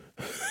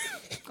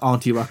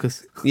 Auntie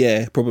Ruckus.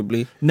 Yeah,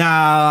 probably.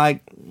 Nah,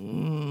 like...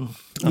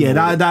 yeah,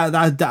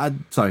 that...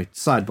 Sorry,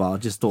 sidebar. I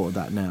just thought of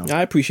that now.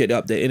 I appreciate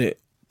the update, innit?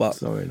 But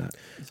Sorry.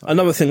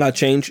 another thing I'd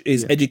change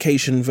is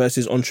education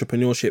versus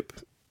entrepreneurship.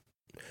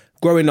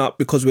 Growing up,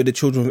 because we're the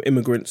children of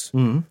immigrants,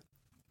 them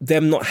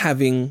not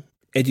having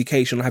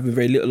education, or having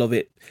very little of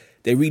it,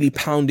 they really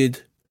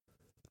pounded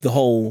the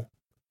whole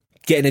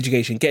get an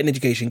education, getting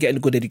a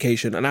good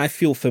education. And I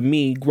feel for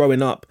me,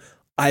 growing up,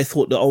 I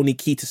thought the only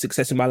key to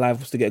success in my life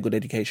was to get a good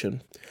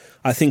education.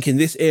 I think in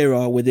this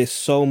era where there's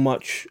so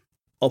much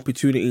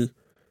opportunity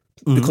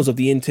because of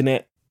the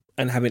internet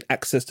and having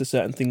access to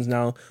certain things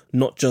now,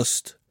 not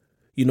just,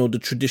 you know, the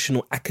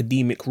traditional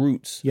academic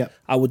routes, Yep.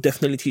 I would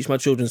definitely teach my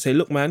children, say,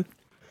 look, man,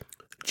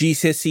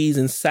 GCSEs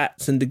and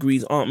SATs and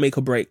degrees aren't make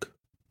or break.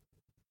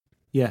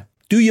 Yeah.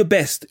 Do your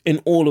best in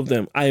all of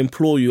them. I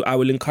implore you. I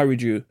will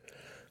encourage you.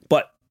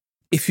 But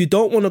if you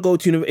don't want to go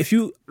to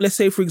university, let's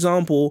say, for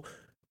example,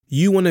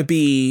 you want to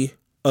be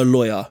a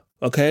lawyer,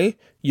 okay?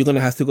 You're going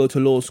to have to go to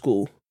law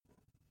school.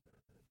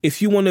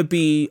 If you want to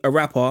be a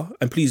rapper,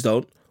 and please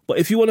don't, but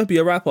if you want to be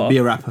a rapper,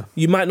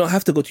 you might not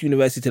have to go to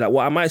university to that.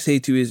 What I might say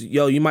to you is,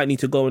 yo, you might need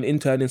to go and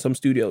intern in some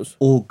studios.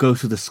 Or go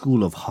to the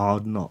school of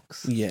hard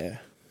knocks. Yeah.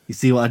 You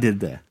see what I did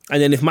there?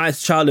 And then if my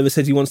child ever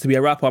says he wants to be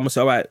a rapper, I'm going to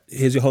say, all right,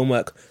 here's your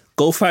homework.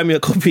 Go find me a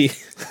copy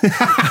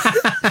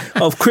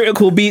of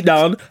Critical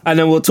Beatdown and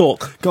then we'll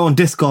talk. Go on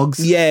Discogs.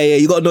 Yeah,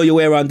 you got to know your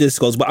way around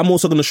Discogs. But I'm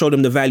also going to show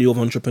them the value of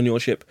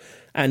entrepreneurship.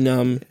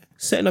 And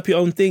setting up your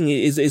own thing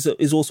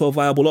is also a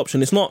viable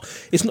option. It's not,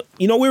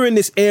 you know, we're in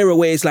this era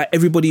where it's like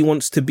everybody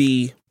wants to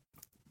be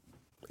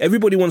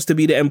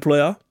the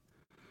employer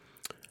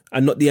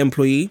and not the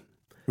employee.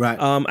 Right.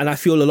 And I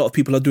feel a lot of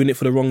people are doing it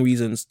for the wrong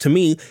reasons. To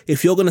me,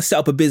 if you're going to set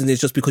up a business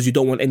just because you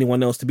don't want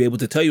anyone else to be able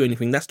to tell you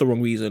anything, that's the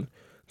wrong reason.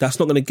 That's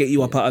not going to get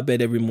you up out of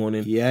bed every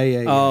morning.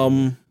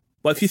 Yeah.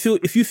 But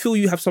if you feel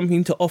you have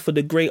something to offer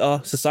the greater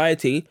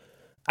society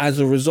as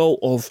a result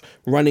of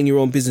running your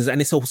own business,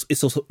 and it's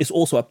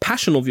also a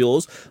passion of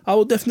yours, I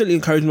will definitely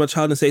encourage my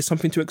child and say it's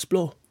something to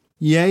explore.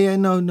 Yeah.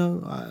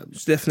 No.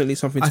 It's definitely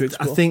something to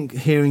explore. I think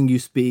hearing you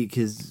speak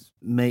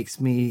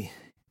makes me.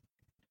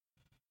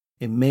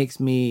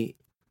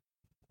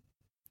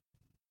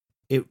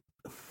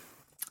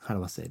 How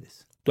do I say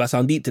this? Do I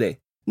sound deep today?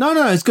 No,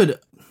 it's good.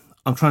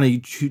 I'm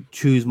trying to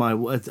choose my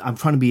words. I'm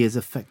trying to be as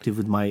effective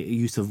with my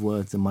use of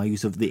words and my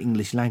use of the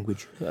English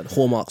language.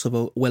 Hallmarks of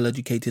a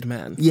well-educated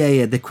man.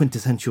 Yeah, the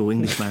quintessential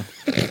English man.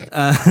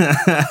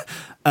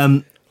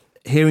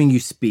 Hearing you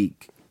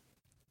speak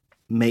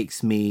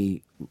makes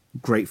me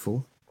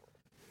grateful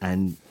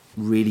and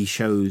really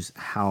shows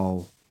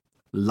how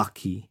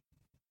lucky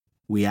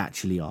we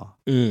actually are.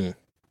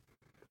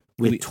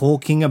 We're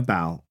talking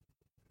about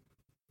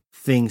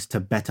things to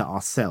better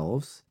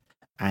ourselves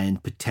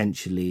and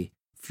potentially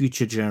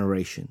future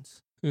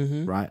generations,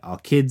 right? Our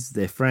kids,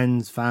 their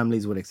friends,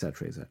 families,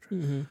 etc.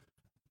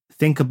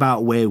 Think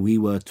about where we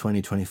were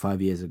 20,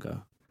 25 years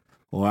ago,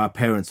 or our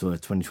parents were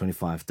 20,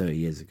 25, 30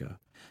 years ago.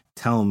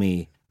 Tell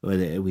me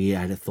whether we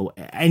had a thought,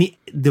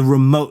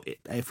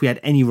 if we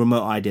had any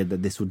remote idea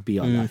that this would be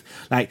our life.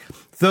 Like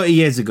 30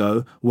 years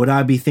ago, would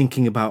I be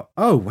thinking about,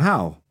 oh,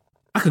 wow,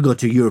 I could go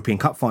to a European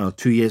Cup final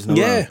 2 years in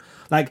a row.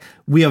 Like,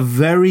 we are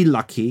very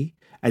lucky.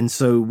 And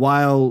so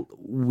while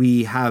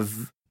we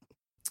have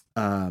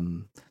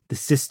the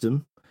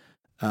system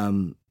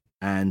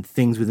and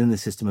things within the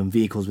system and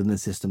vehicles within the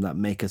system that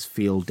make us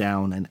feel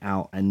down and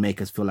out and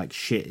make us feel like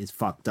shit is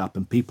fucked up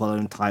and people are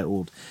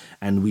entitled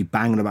and we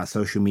bang on about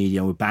social media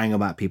and we bang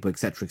about people,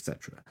 etc.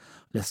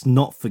 Let's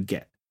not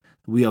forget,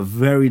 we are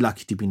very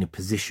lucky to be in a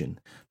position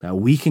that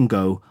we can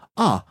go,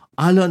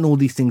 I learned all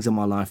these things in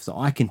my life so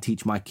I can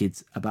teach my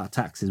kids about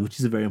taxes, which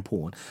is very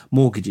important.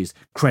 Mortgages,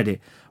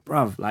 credit.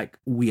 Bruv, like,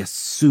 we are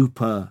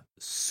super,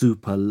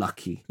 super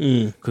lucky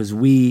because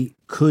we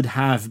could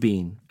have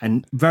been,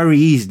 and very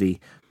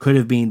easily could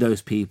have been,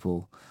 those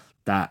people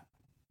that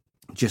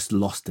just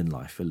lost in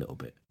life a little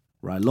bit,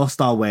 right?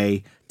 Lost our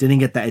way, didn't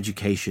get that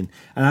education.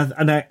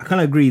 And I kind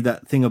of agree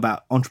that thing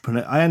about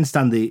entrepreneur. I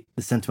understand the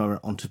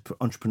sentiment around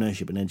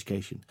entrepreneurship and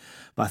education,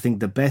 but I think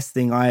the best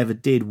thing I ever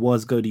did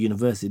was go to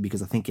university,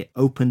 because I think it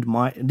opened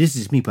this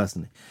is me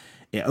personally,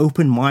 it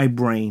opened my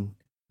brain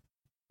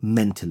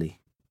mentally.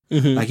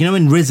 Like, you know,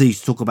 when RZA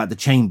used to talk about the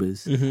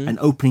chambers and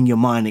opening your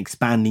mind,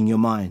 expanding your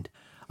mind,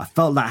 I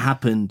felt that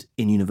happened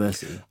in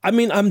university. I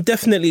mean, I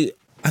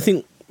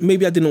think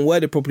maybe I didn't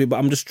word it properly,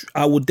 but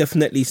I would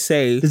definitely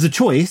say There's a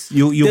choice.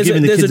 You're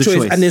giving the kids a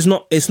choice. And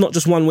it's not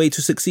just one way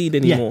to succeed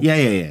anymore.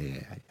 Yeah.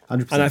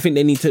 100%.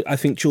 And I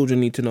think children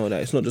need to know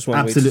that it's not just one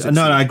way to Absolutely. succeed.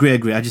 No, I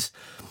agree.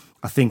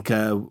 I think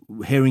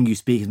hearing you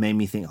speak has made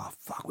me think, oh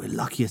fuck, we're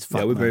lucky as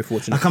fuck. Yeah, we're man. very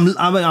fortunate.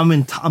 Like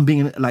I'm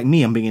being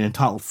an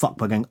entitled fuck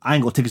by going, I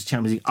ain't got tickets to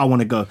Champions League, I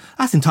want to go.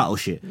 That's entitled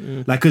shit.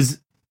 Like, because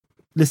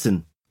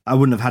listen, I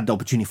wouldn't have had the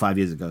opportunity 5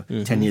 years ago,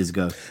 10 years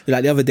ago.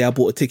 Like the other day, I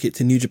bought a ticket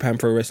to New Japan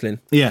Pro Wrestling.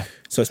 Yeah.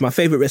 So it's my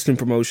favorite wrestling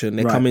promotion.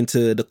 They Right. come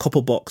into the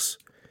Copper Box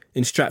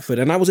in Stratford,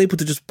 and I was able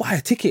to just buy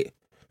a ticket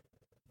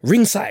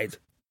ringside,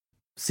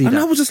 See and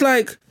that? I was just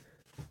like,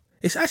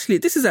 this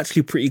is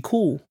actually pretty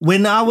cool.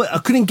 When I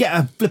couldn't get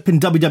a flipping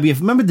WWF.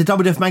 Remember the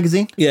WWF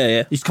magazine? Yeah.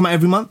 It used to come out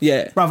every month?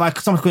 Yeah. Bruv,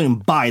 sometimes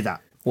couldn't buy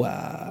that.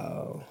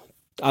 Wow.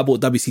 I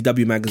bought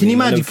WCW magazine. Can you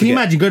I'll never imagine? Can you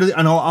forget. imagine? Go to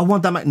and I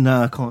want that.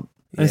 No, I can't.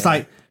 And it's Yeah.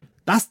 like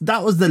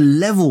that was the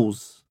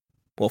levels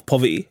Of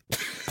poverty.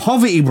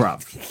 poverty,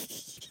 bruv.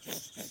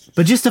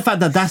 But just the fact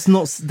that that's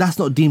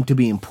not deemed to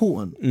be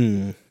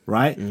important,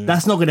 right?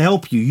 That's not going to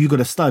help you. You got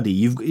to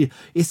study.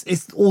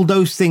 It's all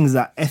those things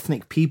that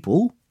ethnic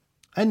people,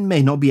 and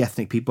may not be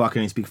ethnic people. We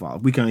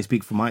can only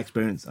speak from my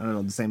experience. I don't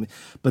know the same,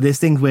 but there's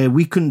things where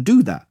we couldn't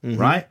do that,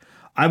 right?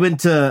 I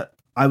went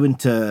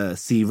to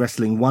see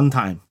wrestling one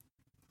time.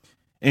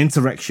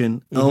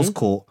 Insurrection, Earl's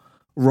Court,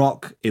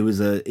 Rock. It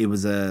was a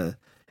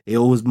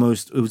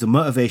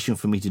motivation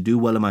for me to do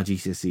well in my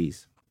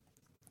GCSEs.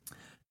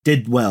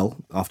 Did well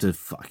after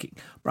fucking,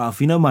 bro.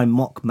 If you know my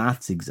mock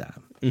maths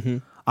exam,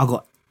 I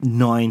got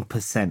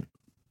 9%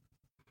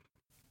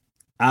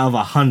 out of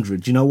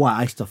 100. Do you know why?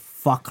 I used to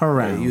fuck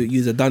around. You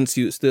use a dun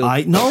suit still. I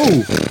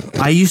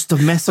used to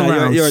mess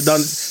around. You're a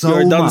dun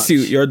much.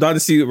 suit. You're a dun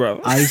suit, bro.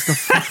 I used to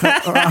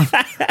fuck around.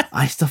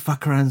 I used to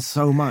fuck around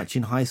so much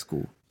in high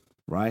school,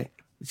 right?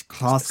 It's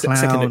class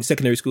clown,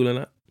 Secondary school and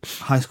that.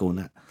 high school and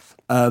that.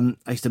 I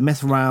used to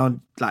mess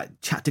around, like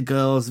chat to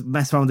girls,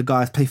 mess around with the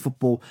guys, play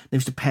football. They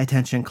used to pay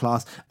attention in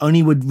class.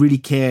 Only would really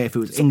care if it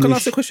was English. Can I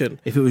ask a question?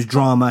 If it was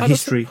drama,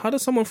 history. How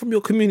does someone from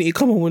your community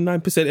come on with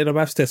 9% in a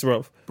maths test,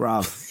 bro?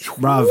 Bruv.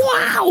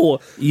 Wow.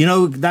 You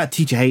know, that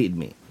teacher hated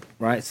me,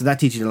 right? So that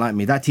teacher didn't like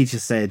me. That teacher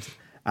said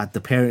at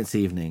the parents'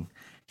 evening,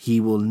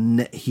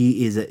 and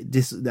she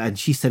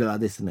said it like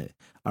this, innit?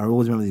 I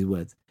always remember these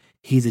words.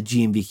 He's a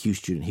GMVQ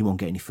student. He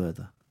won't get any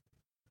further.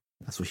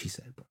 That's what she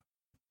said, bro.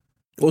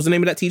 What was the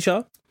name of that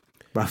teacher?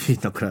 Bruv,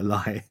 he's not gonna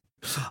lie.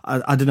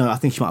 I don't know. I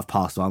think she might have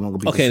passed. So I'm not gonna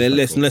be Okay, then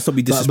let's not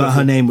be disrespectful. But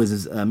her name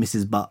was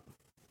Mrs. Butt.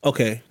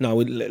 Okay, no,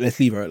 let's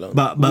leave her alone.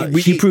 But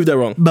she proved her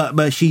wrong.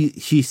 But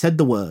she said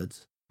the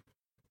words.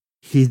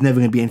 He's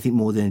never gonna be anything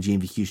more than a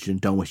GMVQ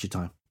student. Don't waste your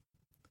time.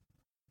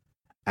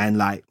 And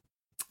like,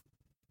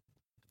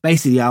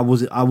 basically, I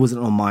wasn't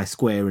on my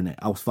square in it.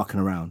 I was fucking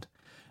around,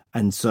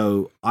 and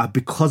so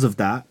because of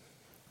that.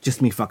 Just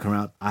me fucking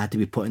around, I had to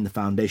be put in the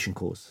foundation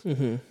course.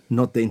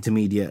 Not the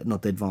intermediate,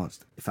 not the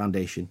advanced,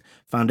 foundation.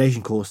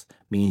 Foundation course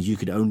means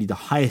the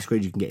highest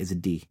grade you can get is a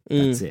D.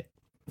 That's it,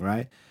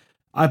 right?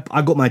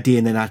 I got my D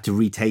and then I had to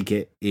retake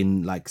it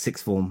in like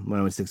sixth form. When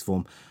I was sixth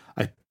form,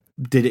 I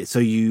did it so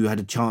you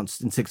had a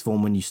chance in sixth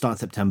form when you start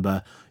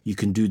September, you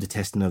can do the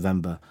test in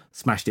November.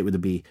 Smashed it with a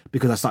B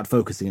because I started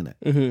focusing on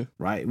it,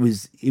 right?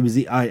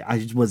 I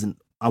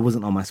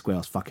wasn't on my square, I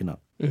was fucking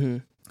up.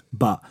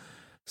 But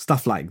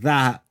stuff like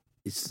that,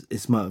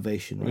 it's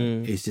motivation,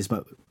 right? It's just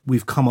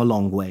we've come a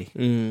long way,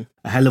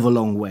 a hell of a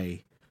long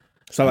way.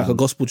 Sound like a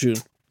gospel tune.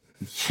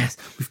 Yes,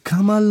 we've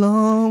come a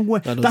long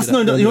way. No, That's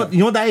don't do that. you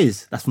know what that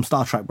is? That's from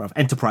Star Trek, bruv.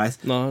 Enterprise.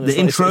 No, the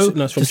intro.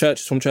 It's from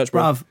church. It's from church,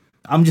 bro. Bruv.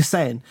 I'm just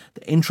saying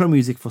the intro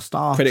music for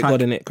Star Credit Trek.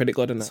 God in it. Credit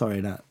God in that.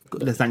 Sorry,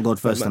 let's thank God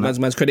first. on that.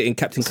 Man's crediting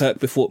Captain Kirk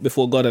before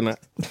God and that.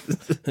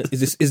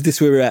 Is this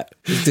where we're at?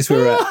 Is this where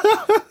we're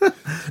at?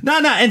 No,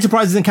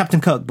 Enterprise isn't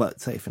Captain Kirk, but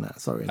safe in that.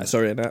 Sorry, in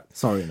Sorry, that.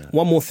 Sorry, in that.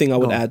 One more thing I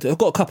would add. I've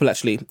got a couple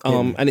actually,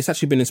 and it's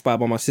actually been inspired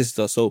by my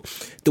sister. So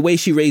the way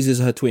she raises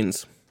her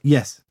twins,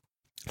 Yes.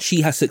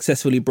 she has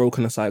successfully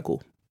broken a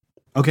cycle,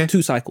 Okay.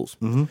 2 cycles.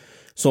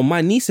 So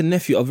my niece and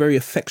nephew are very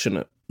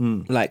affectionate.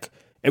 Like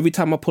every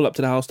time I pull up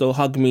to the house, they'll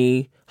hug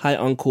me. Hi,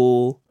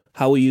 uncle.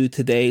 How are you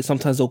today?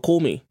 Sometimes they'll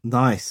call me.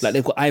 Nice. Like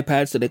they've got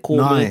iPads, so they call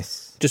me.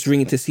 Nice. Just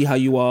ringing to see how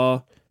you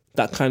are.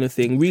 That kind of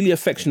thing. Really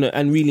affectionate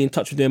and really in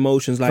touch with their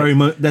emotions. Like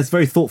That's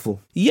very thoughtful.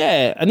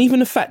 yeah, and even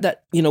the fact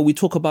that, you know, we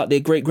talk about their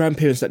great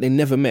grandparents that they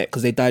never met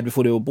because they died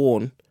before they were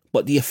born,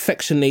 but the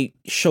affection they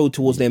showed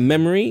towards their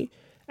memory,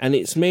 and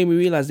it's made me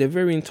realize they're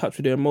very in touch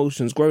with their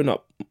emotions. Growing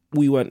up,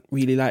 we weren't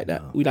really like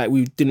that. We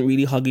didn't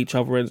really hug each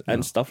other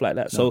and stuff like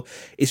that. So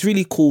it's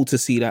really cool to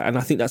see that, and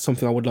I think that's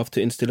something I would love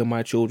to instill in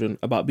my children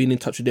about being in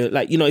touch with their,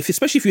 like, you know,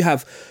 especially if you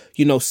have,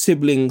 you know,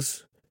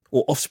 siblings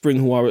or offspring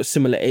who are at a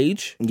similar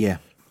age. Yeah.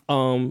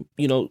 You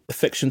know,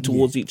 affection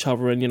towards each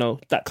other, and you know,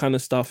 that kind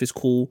of stuff is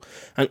cool.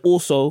 And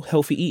also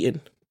healthy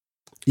eating.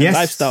 Yes,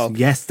 lifestyle.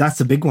 Yes,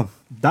 that's a big one.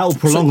 That will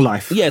prolong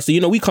life. Yeah, so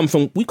you know, we come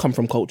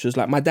from cultures.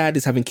 Like my dad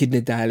is having kidney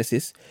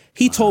dialysis.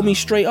 He told me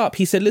straight up.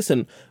 He said,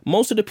 "Listen,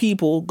 most of the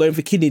people going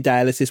for kidney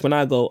dialysis when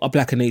I go are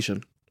Black and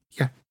Asian."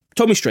 Yeah,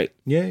 told me straight.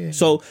 Yeah.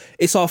 So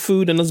it's our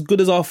food, and as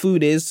good as our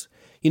food is,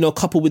 you know,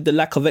 coupled with the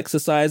lack of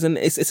exercise, and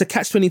it's a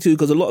catch-22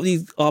 because a lot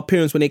of our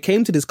parents, when they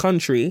came to this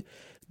country,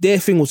 their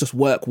thing was just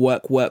work. We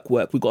got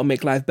to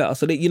make life better.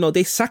 So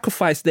they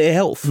sacrificed their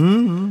health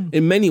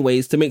in many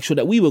ways to make sure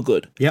that we were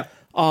good. Yeah.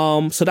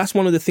 So that's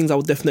one of the things I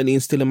would definitely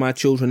instill in my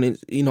children.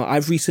 You know,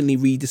 I've recently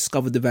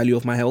rediscovered the value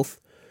of my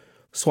health.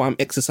 So I'm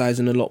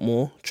exercising a lot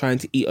more, trying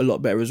to eat a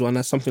lot better as well. And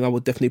that's something I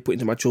would definitely put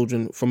into my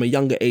children from a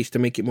younger age to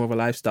make it more of a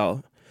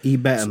lifestyle.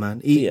 Eat better,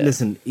 man.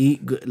 Listen,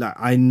 eat good. Like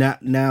I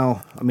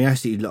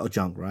used to eat a lot of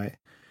junk, right?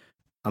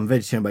 I'm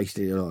vegetarian, but I used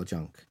to eat a lot of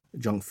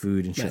junk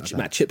food and shit like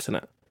that. Chips and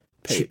that.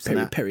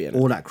 Peri,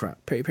 all that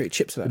crap. Peri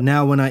chips and that.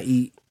 Now when I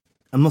eat,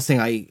 I'm not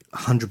saying I eat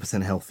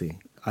 100% healthy.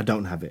 I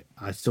don't have it.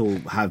 I still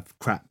have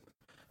crap.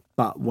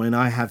 But when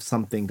I have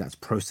something that's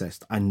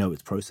processed, I know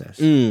it's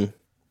processed. Right,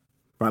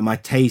 my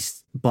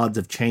taste buds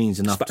have changed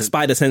enough.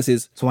 Spider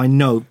senses. So I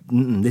know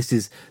this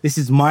is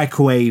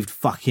microwaved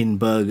fucking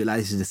burger. Like,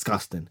 this is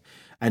disgusting,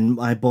 and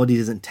my body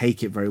doesn't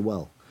take it very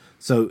well.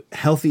 So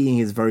healthy eating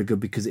is very good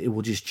because it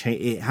will just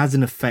change. It has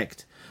an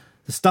effect.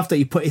 The stuff that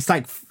you put, it's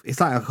like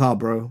a car,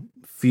 bro.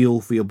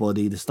 Fuel for your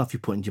body. The stuff you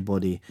put into your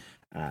body,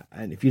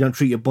 and if you don't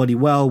treat your body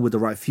well with the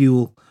right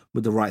fuel,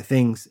 with the right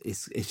things,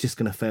 it's just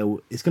gonna fail.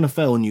 It's gonna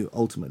fail on you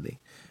ultimately,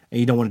 and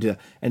you don't want to do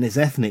that. And as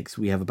ethnics,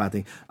 we have a bad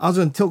thing.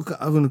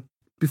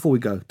 Before we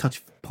go,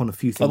 touch upon a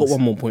few things. I've got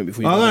one more point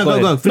before you go. Go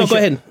ahead. No, go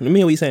ahead. Let me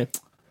hear what you're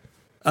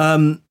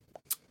saying.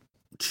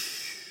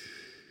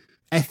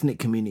 Ethnic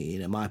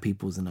community, my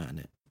people's and that in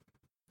it.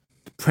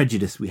 The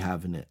prejudice we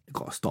have in it,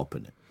 got to stop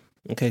in it.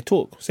 Okay,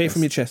 talk. Say it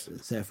from your chest.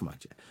 Say it from my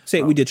chest. Say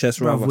it with your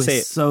chest, rather. We're Say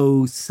it.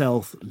 so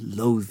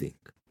self-loathing.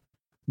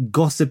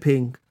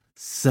 Gossiping,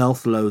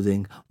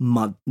 self-loathing,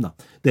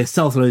 there's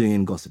self-loathing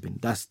and gossiping.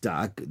 That's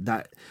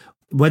that.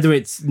 Whether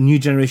it's new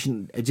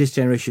generation, this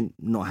generation,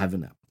 not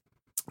having that.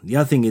 The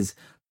other thing is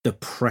the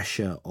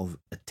pressure of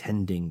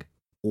attending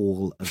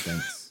all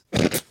events.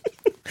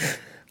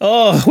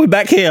 Oh, we're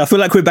back here. I feel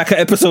like we're back at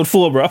episode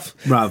 4,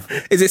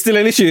 bruv. Is it still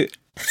an issue?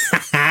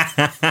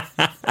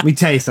 Let me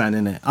tell you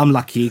something, innit? I'm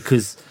lucky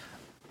because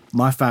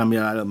my family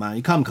are like, look, man,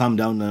 you can't come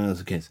down there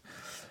as kids.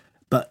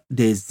 But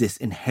there's this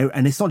inherent,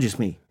 and it's not just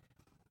me,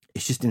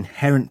 it's just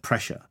inherent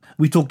pressure.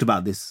 We talked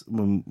about this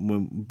when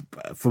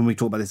we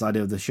talked about this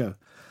idea of the show,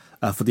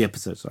 for the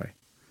episode, sorry.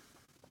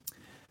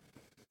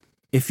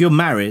 If you're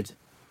married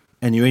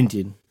and you're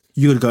Indian,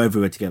 you got to go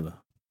everywhere together.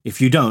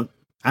 If you don't,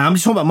 and I'm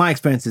just talking about my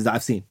experiences that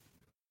I've seen,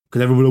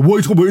 because everyone like, what are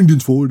you talking about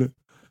Indians for?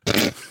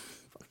 Innit?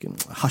 Fucking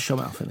hush your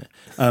mouth,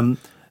 innit?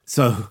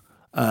 So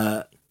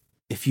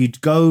if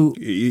you'd go,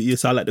 you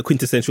sound like the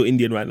quintessential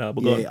Indian right now.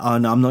 But go on. Oh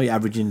no, I'm not your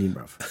average Indian,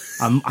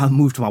 bruv. I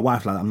moved to my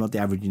wife like that. I'm not the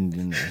average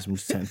Indian. I'm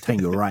just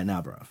telling you right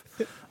now,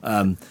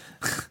 bruv.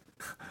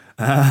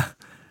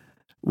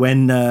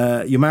 When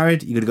you're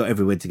married, you got to go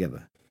everywhere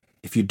together.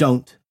 If you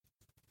don't,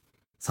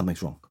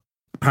 something's wrong.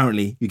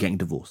 Apparently, you're getting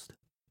divorced.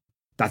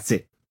 That's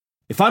it.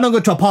 If I don't go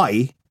to a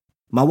party,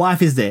 my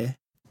wife is there,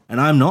 and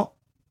I'm not,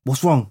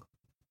 what's wrong?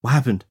 What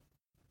happened?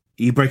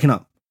 Are you breaking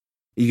up?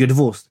 Are you get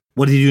divorced?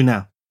 What do you do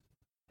now?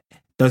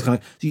 Those kind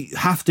of. So you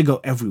have to go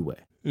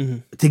everywhere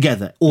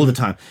together all the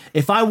time.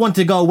 If I want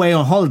to go away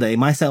on holiday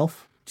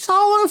myself, just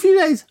want a few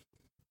days,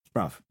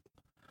 bruv.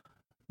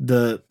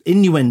 The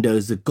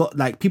innuendos that got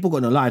like people got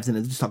in their lives and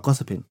they just start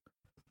gossiping.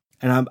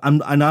 And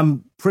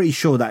I'm pretty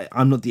sure that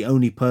I'm not the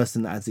only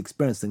person that has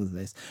experienced things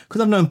like this,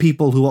 because I've known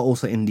people who are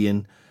also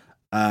Indian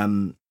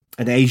and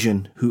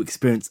Asian who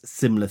experience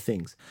similar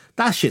things.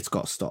 That shit's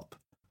got to stop,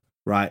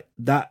 right?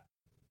 That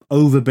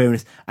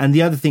overbearingness. And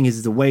the other thing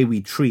is the way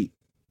we treat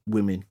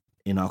women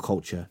in our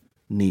culture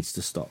needs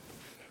to stop,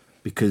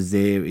 because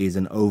there is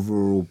an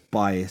overall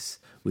bias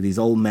with these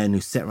old men who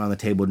sit around the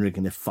table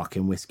drinking their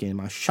fucking whiskey and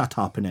man, shut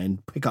up in it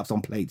and pick up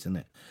some plates in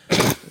it.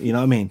 You know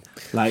what I mean?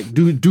 Like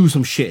do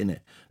some shit in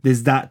it.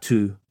 There's that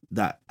too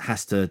that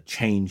has to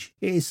change.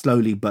 It is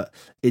slowly, but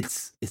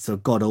it's a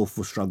god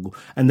awful struggle.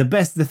 And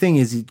the thing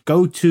is, you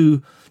go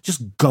to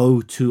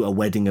a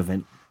wedding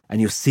event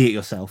and you'll see it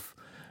yourself.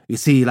 You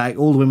see like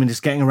all the women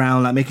just getting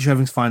around, like making sure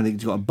everything's fine.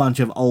 You've got a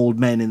bunch of old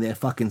men in their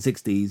fucking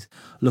 60s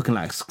looking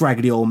like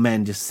scraggly old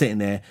men just sitting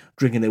there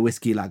drinking their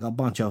whiskey like a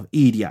bunch of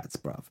idiots,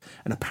 bruv.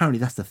 And apparently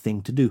that's the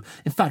thing to do.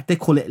 In fact, they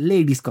call it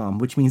ladies' scum,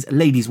 which means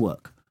ladies'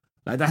 work.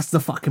 Like that's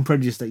the fucking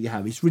prejudice that you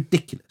have. It's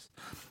ridiculous.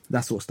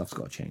 That sort of stuff's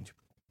got to change.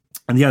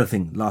 And the other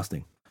thing, last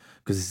thing,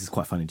 because this is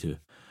quite funny too.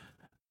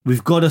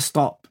 we've got to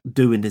stop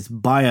doing this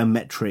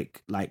biometric,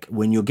 like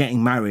when you're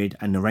getting married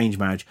and arranged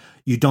marriage,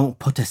 you don't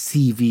put a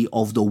CV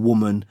of the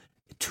woman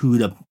to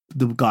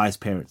the guy's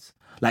parents.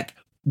 Like,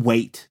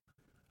 wait.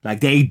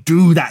 Like, they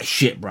do that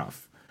shit,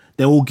 bruv.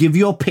 They will give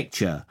you a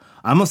picture.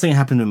 I'm not saying it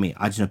happened to me.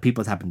 I just know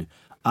people it's happened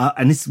to.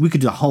 And this, we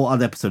could do a whole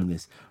other episode of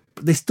this.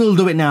 But they still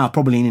do it now,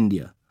 probably in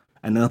India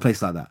and another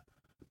place like that.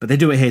 But they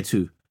do it here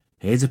too.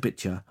 Here's a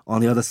picture.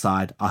 On the other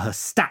side are her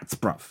stats,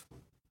 bruv.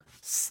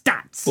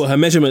 Stats. Well, her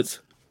measurements.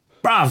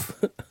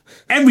 Bruv.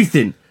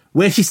 Everything.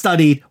 Where she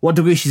studied, what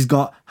degree she's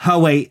got, her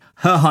weight,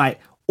 her height,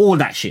 all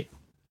that shit.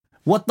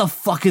 What the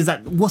fuck is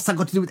that? What's that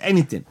got to do with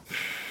anything?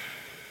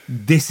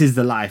 This is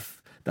the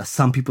life that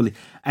some people live.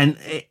 And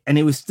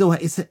it was still,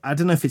 I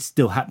don't know if it's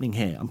still happening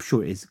here. I'm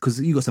sure it is.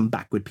 Because you got some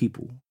backward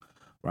people,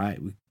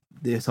 right?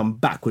 There's some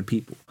backward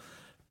people.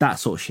 That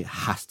sort of shit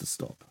has to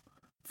stop.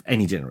 For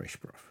any generation,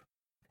 bruv.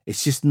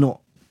 It's just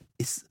not,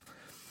 it's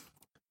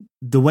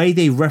the way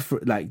they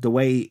like the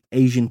way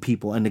Asian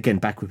people, and again,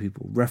 backward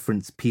people,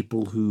 reference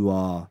people who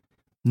are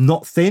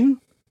not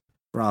thin,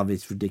 bruv,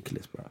 it's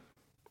ridiculous, bruv.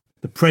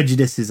 The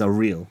prejudices are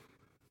real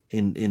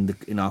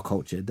in our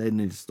culture. They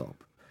need to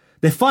stop.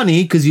 They're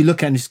funny because you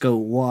look at it and just go,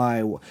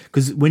 why?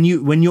 Because when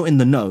you're in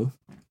the know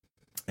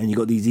and you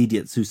got these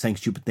idiots who saying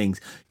stupid things,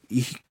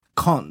 you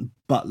can't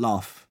but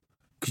laugh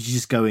because you're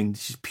just going,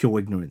 this is pure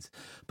ignorance.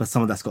 But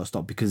some of that's got to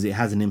stop because it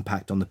has an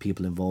impact on the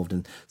people involved.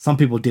 And some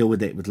people deal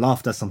with it with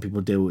laughter. Some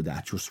people deal with the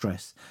actual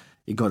stress.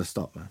 You got to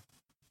stop, man.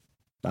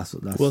 That's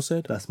well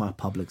said. That's my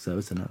public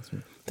service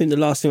announcement. I think the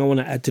last thing I want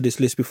to add to this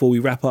list before we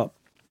wrap up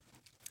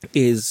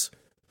is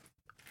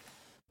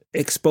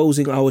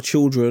exposing our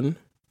children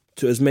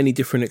to as many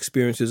different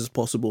experiences as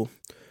possible.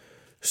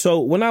 So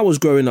when I was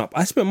growing up,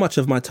 I spent much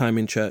of my time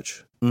in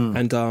church.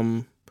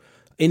 And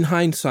in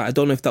hindsight, I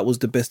don't know if that was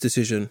the best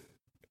decision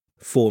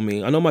for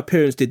me. I know my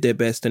parents did their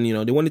best and,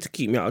 they wanted to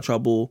keep me out of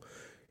trouble,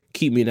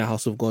 keep me in the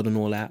house of God and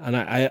all that. And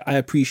I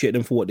appreciate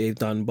them for what they've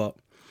done. But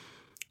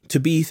to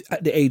be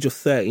at the age of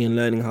 30 and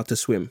learning how to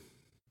swim.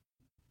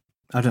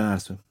 I don't know how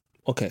to swim.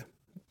 Okay,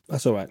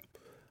 that's all right.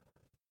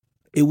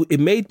 It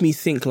made me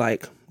think,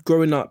 like,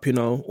 growing up,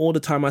 all the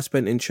time I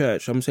spent in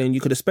church, I'm saying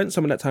you could have spent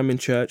some of that time in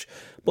church,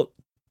 but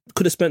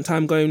could have spent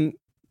time going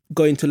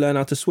to learn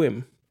how to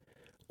swim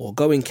or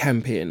going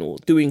camping or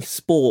doing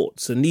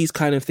sports and these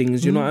kind of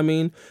things, you know what I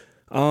mean?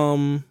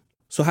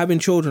 So having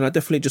children, I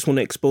definitely just want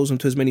to expose them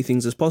to as many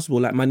things as possible.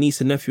 Like my niece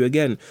and nephew,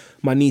 again,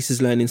 my niece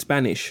is learning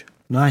Spanish.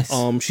 Nice.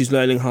 She's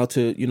learning how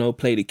to,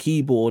 play the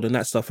keyboard and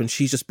that stuff, and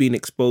she's just being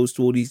exposed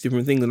to all these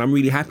different things, and I'm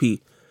really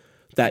happy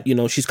that,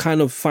 she's kind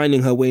of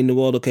finding her way in the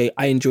world. Okay,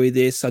 I enjoy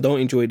this, I don't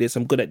enjoy this,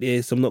 I'm good at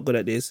this, I'm not good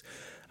at this.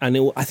 And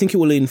I think it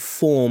will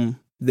inform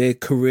their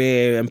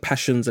career and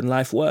passions and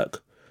life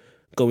work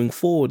going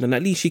forward. And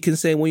at least she can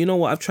say, well, you know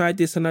what, I've tried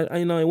this and I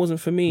it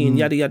wasn't for me, and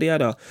yada, yada,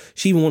 yada.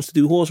 She even wants to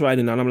do horse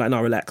riding now, and I'm like,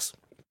 no, relax.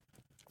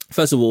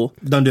 First of all,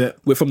 don't do it.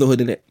 We're from the hood,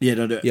 innit? Yeah,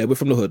 don't do it. Yeah, we're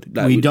from the hood.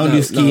 Like, we don't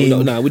do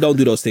skiing. No, we don't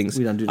do those things.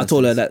 We don't do those I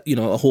told her things.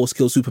 that, a horse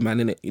kills Superman,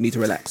 innit? You need to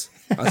relax.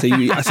 I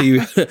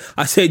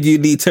said you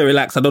need to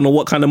relax. I don't know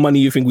what kind of money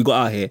you think we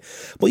got out here.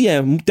 But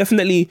yeah,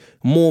 definitely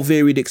more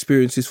varied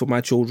experiences for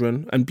my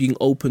children and being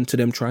open to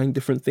them trying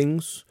different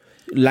things.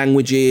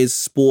 Languages,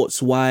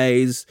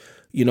 sports-wise,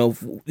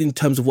 in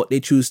terms of what they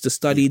choose to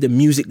study, the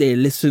music they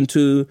listen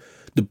to,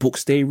 the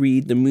books they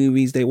read, the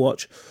movies they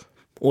watch,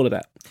 all of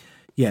that.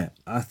 Yeah,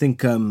 I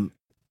think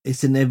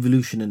it's an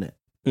evolution in it.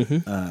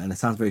 Mm-hmm. And it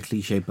sounds very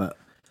cliche, but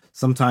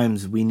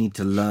sometimes we need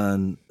to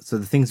learn. So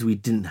the things we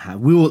didn't have,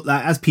 we will,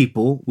 like, as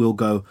people, we'll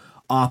go,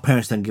 our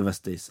parents didn't give us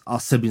this, our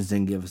siblings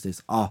didn't give us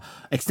this, our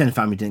extended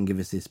family didn't give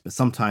us this. But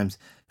sometimes,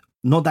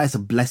 not that it's a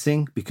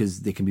blessing,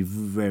 because they can be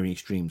very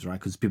extremes, right?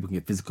 Because people can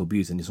get physical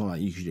abuse, and it's not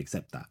like you should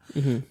accept that.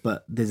 Mm-hmm.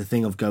 But there's a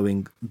thing of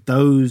going,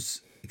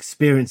 those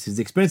experiences,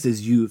 the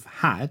experiences you've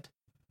had,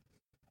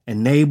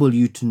 enable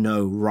you to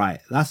know, right,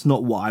 that's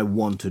not what I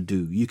want to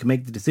do. You can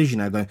make the decision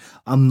now going,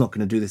 I'm not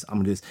going to do this, I'm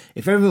going to do this.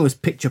 If everything was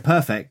picture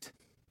perfect,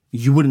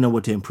 you wouldn't know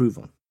what to improve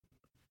on.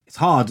 It's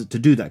hard to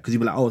do that because you'd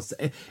be like, oh,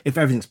 if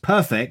everything's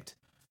perfect,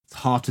 it's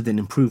hard to then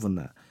improve on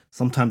that.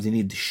 Sometimes you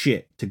need the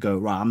shit to go,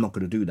 right, I'm not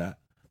going to do that.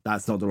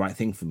 That's not the right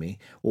thing for me.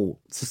 Or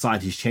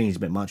society's changed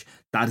a bit much.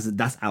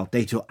 That's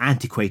outdated or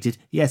antiquated.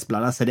 Yes,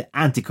 blood, I said it,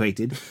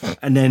 antiquated.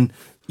 And then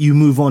you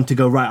move on to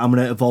go, right, I'm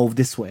going to evolve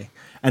this way.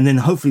 And then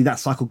hopefully that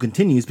cycle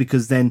continues,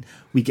 because then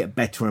we get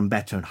better and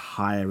better and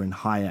higher,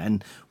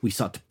 and we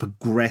start to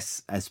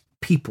progress as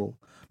people.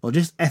 Not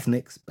just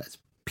ethnics, but as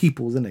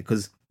peoples, isn't it?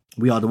 Because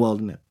we are the world,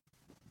 isn't it?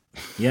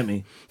 You get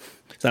me?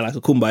 Is that like a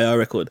Kumbaya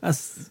record?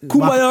 That's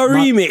Kumbaya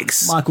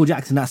remix. Michael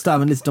Jackson. That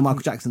stuff. And listen to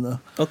Michael Jackson though.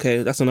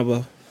 Okay, that's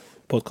another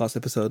podcast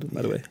episode,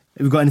 by the way. Have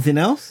we got anything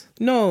else?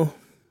 No.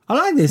 I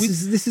like this.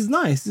 This is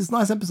nice. This is a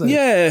nice episode.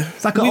 Yeah,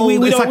 it's like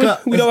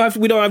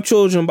we don't have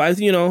children, but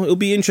it'll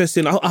be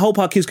interesting. I hope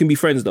our kids can be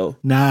friends though.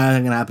 Nah, it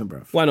ain't gonna happen,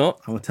 bro. Why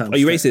not? I'm gonna tell them. Are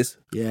you racist?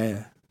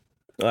 Yeah.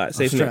 All right,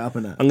 safe straight innit? up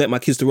in that. I'm gonna get my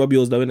kids to rob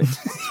yours though, innit?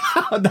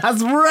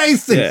 That's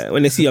racist. Yeah,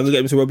 when they see you, I'm gonna get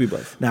them to rob you,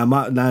 bruv. No,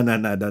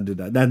 don't do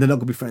that. They're not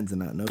gonna be friends in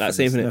that. No, friends.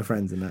 safe, innit? No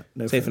friends in that.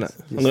 No Safe in friends.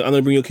 that. I'm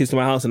gonna bring your kids to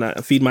my house and that,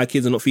 and feed my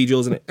kids and not feed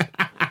yours, innit?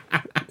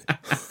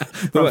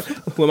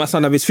 when my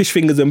son have his fish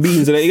fingers and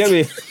beans, innit? You get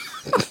me?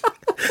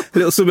 A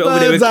little summit over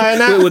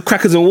there with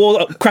crackers and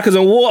water,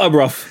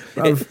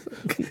 bruv.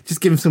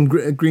 Just give him some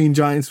green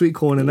giant sweet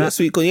corn and that.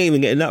 Sweet corn, you ain't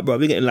even getting that, bruv.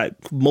 You're getting like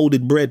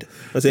molded bread.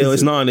 I say,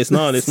 it's naan. It's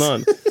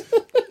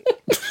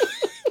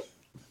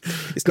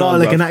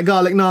Garlic naan, and bruv. that,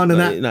 garlic naan and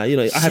that. Nah, you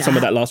know, I had some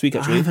of that last week I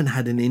actually. haven't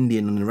had an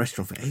Indian in a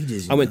restaurant for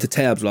ages. I went to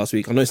Taib's last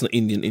week. I know it's not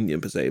Indian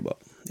per se, but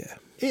yeah.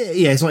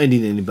 Yeah, it's not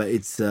Indian, but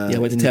it's. Yeah, I went to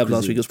Indian Taib's last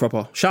cuisine. week. It was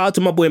proper. Shout out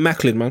to my boy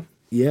Macklin, man.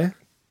 Yeah.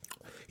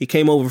 He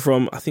came over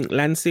from, I think,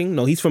 Lansing.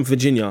 No, he's from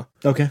Virginia.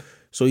 Okay.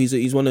 So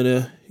he's one of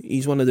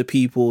the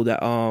people that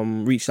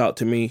reached out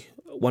to me.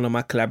 One of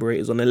my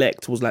collaborators on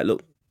Elect was like,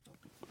 look,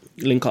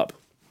 link up.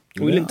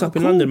 We linked up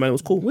in London, man. It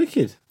was cool.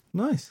 Wicked.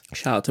 Nice.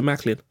 Shout out to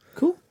Macklin.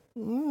 Cool.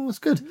 That's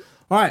good.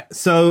 All right.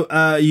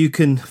 So you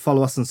can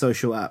follow us on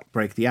social at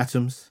Break the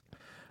Atoms.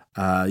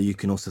 You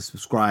can also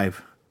subscribe,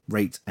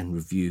 rate, and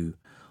review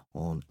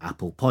on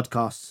Apple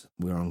Podcasts.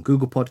 We're on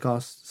Google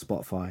Podcasts,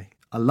 Spotify.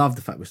 I love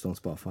the fact we're still on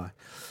Spotify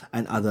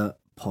and other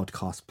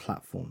podcast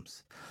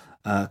platforms.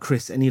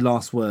 Chris, any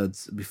last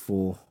words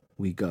before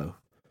we go?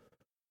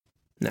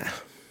 Nah.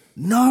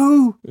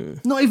 No,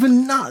 not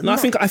even that. No, I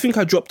think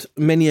I dropped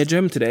many a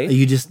gem today. Are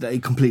you just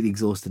completely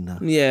exhausted now?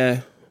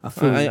 Yeah.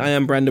 I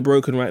am Brandon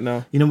Broken right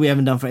now. You know, we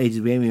haven't done for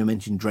ages. We haven't even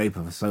mentioned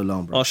Draper for so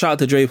long, bro. Oh, shout out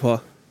to Draper.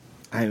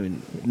 We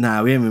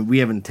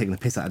haven't taken the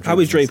piss out of Draper. How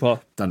is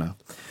Draper? Don't know.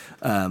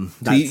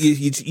 So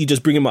you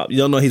just bring him up. You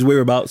don't know his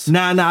whereabouts.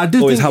 Nah, I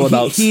do Or his think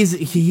whereabouts.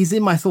 he's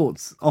in my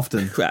thoughts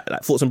often.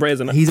 Like thoughts and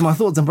prayers and that. He's in my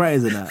thoughts and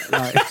prayers in that.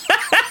 Like,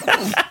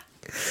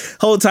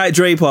 Hold tight,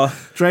 Draper.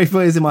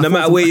 Draper is in my No thoughts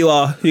matter and where you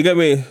are, you get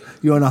me.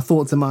 You're in our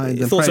thoughts and minds.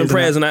 And Thoughts and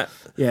prayers and that.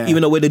 Yeah.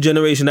 Even though we're the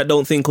generation that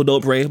don't think or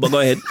don't pray, but go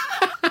ahead.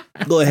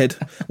 Go ahead.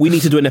 We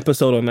need to do an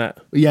episode on that.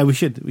 Yeah, we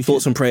should.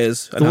 Thoughts and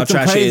prayers and Thoughts how and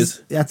trash it prayers.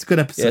 is. Yeah, that's a good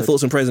episode. Yeah,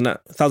 thoughts and prayers and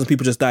that. 1,000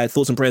 people just died.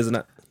 Thoughts and prayers and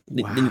that.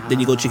 Then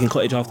you go chicken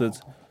cottage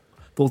afterwards.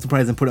 Thoughts and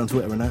prayers and put it on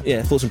Twitter and that.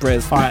 Yeah, thoughts and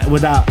prayers. All right,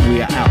 with that,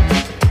 we are out.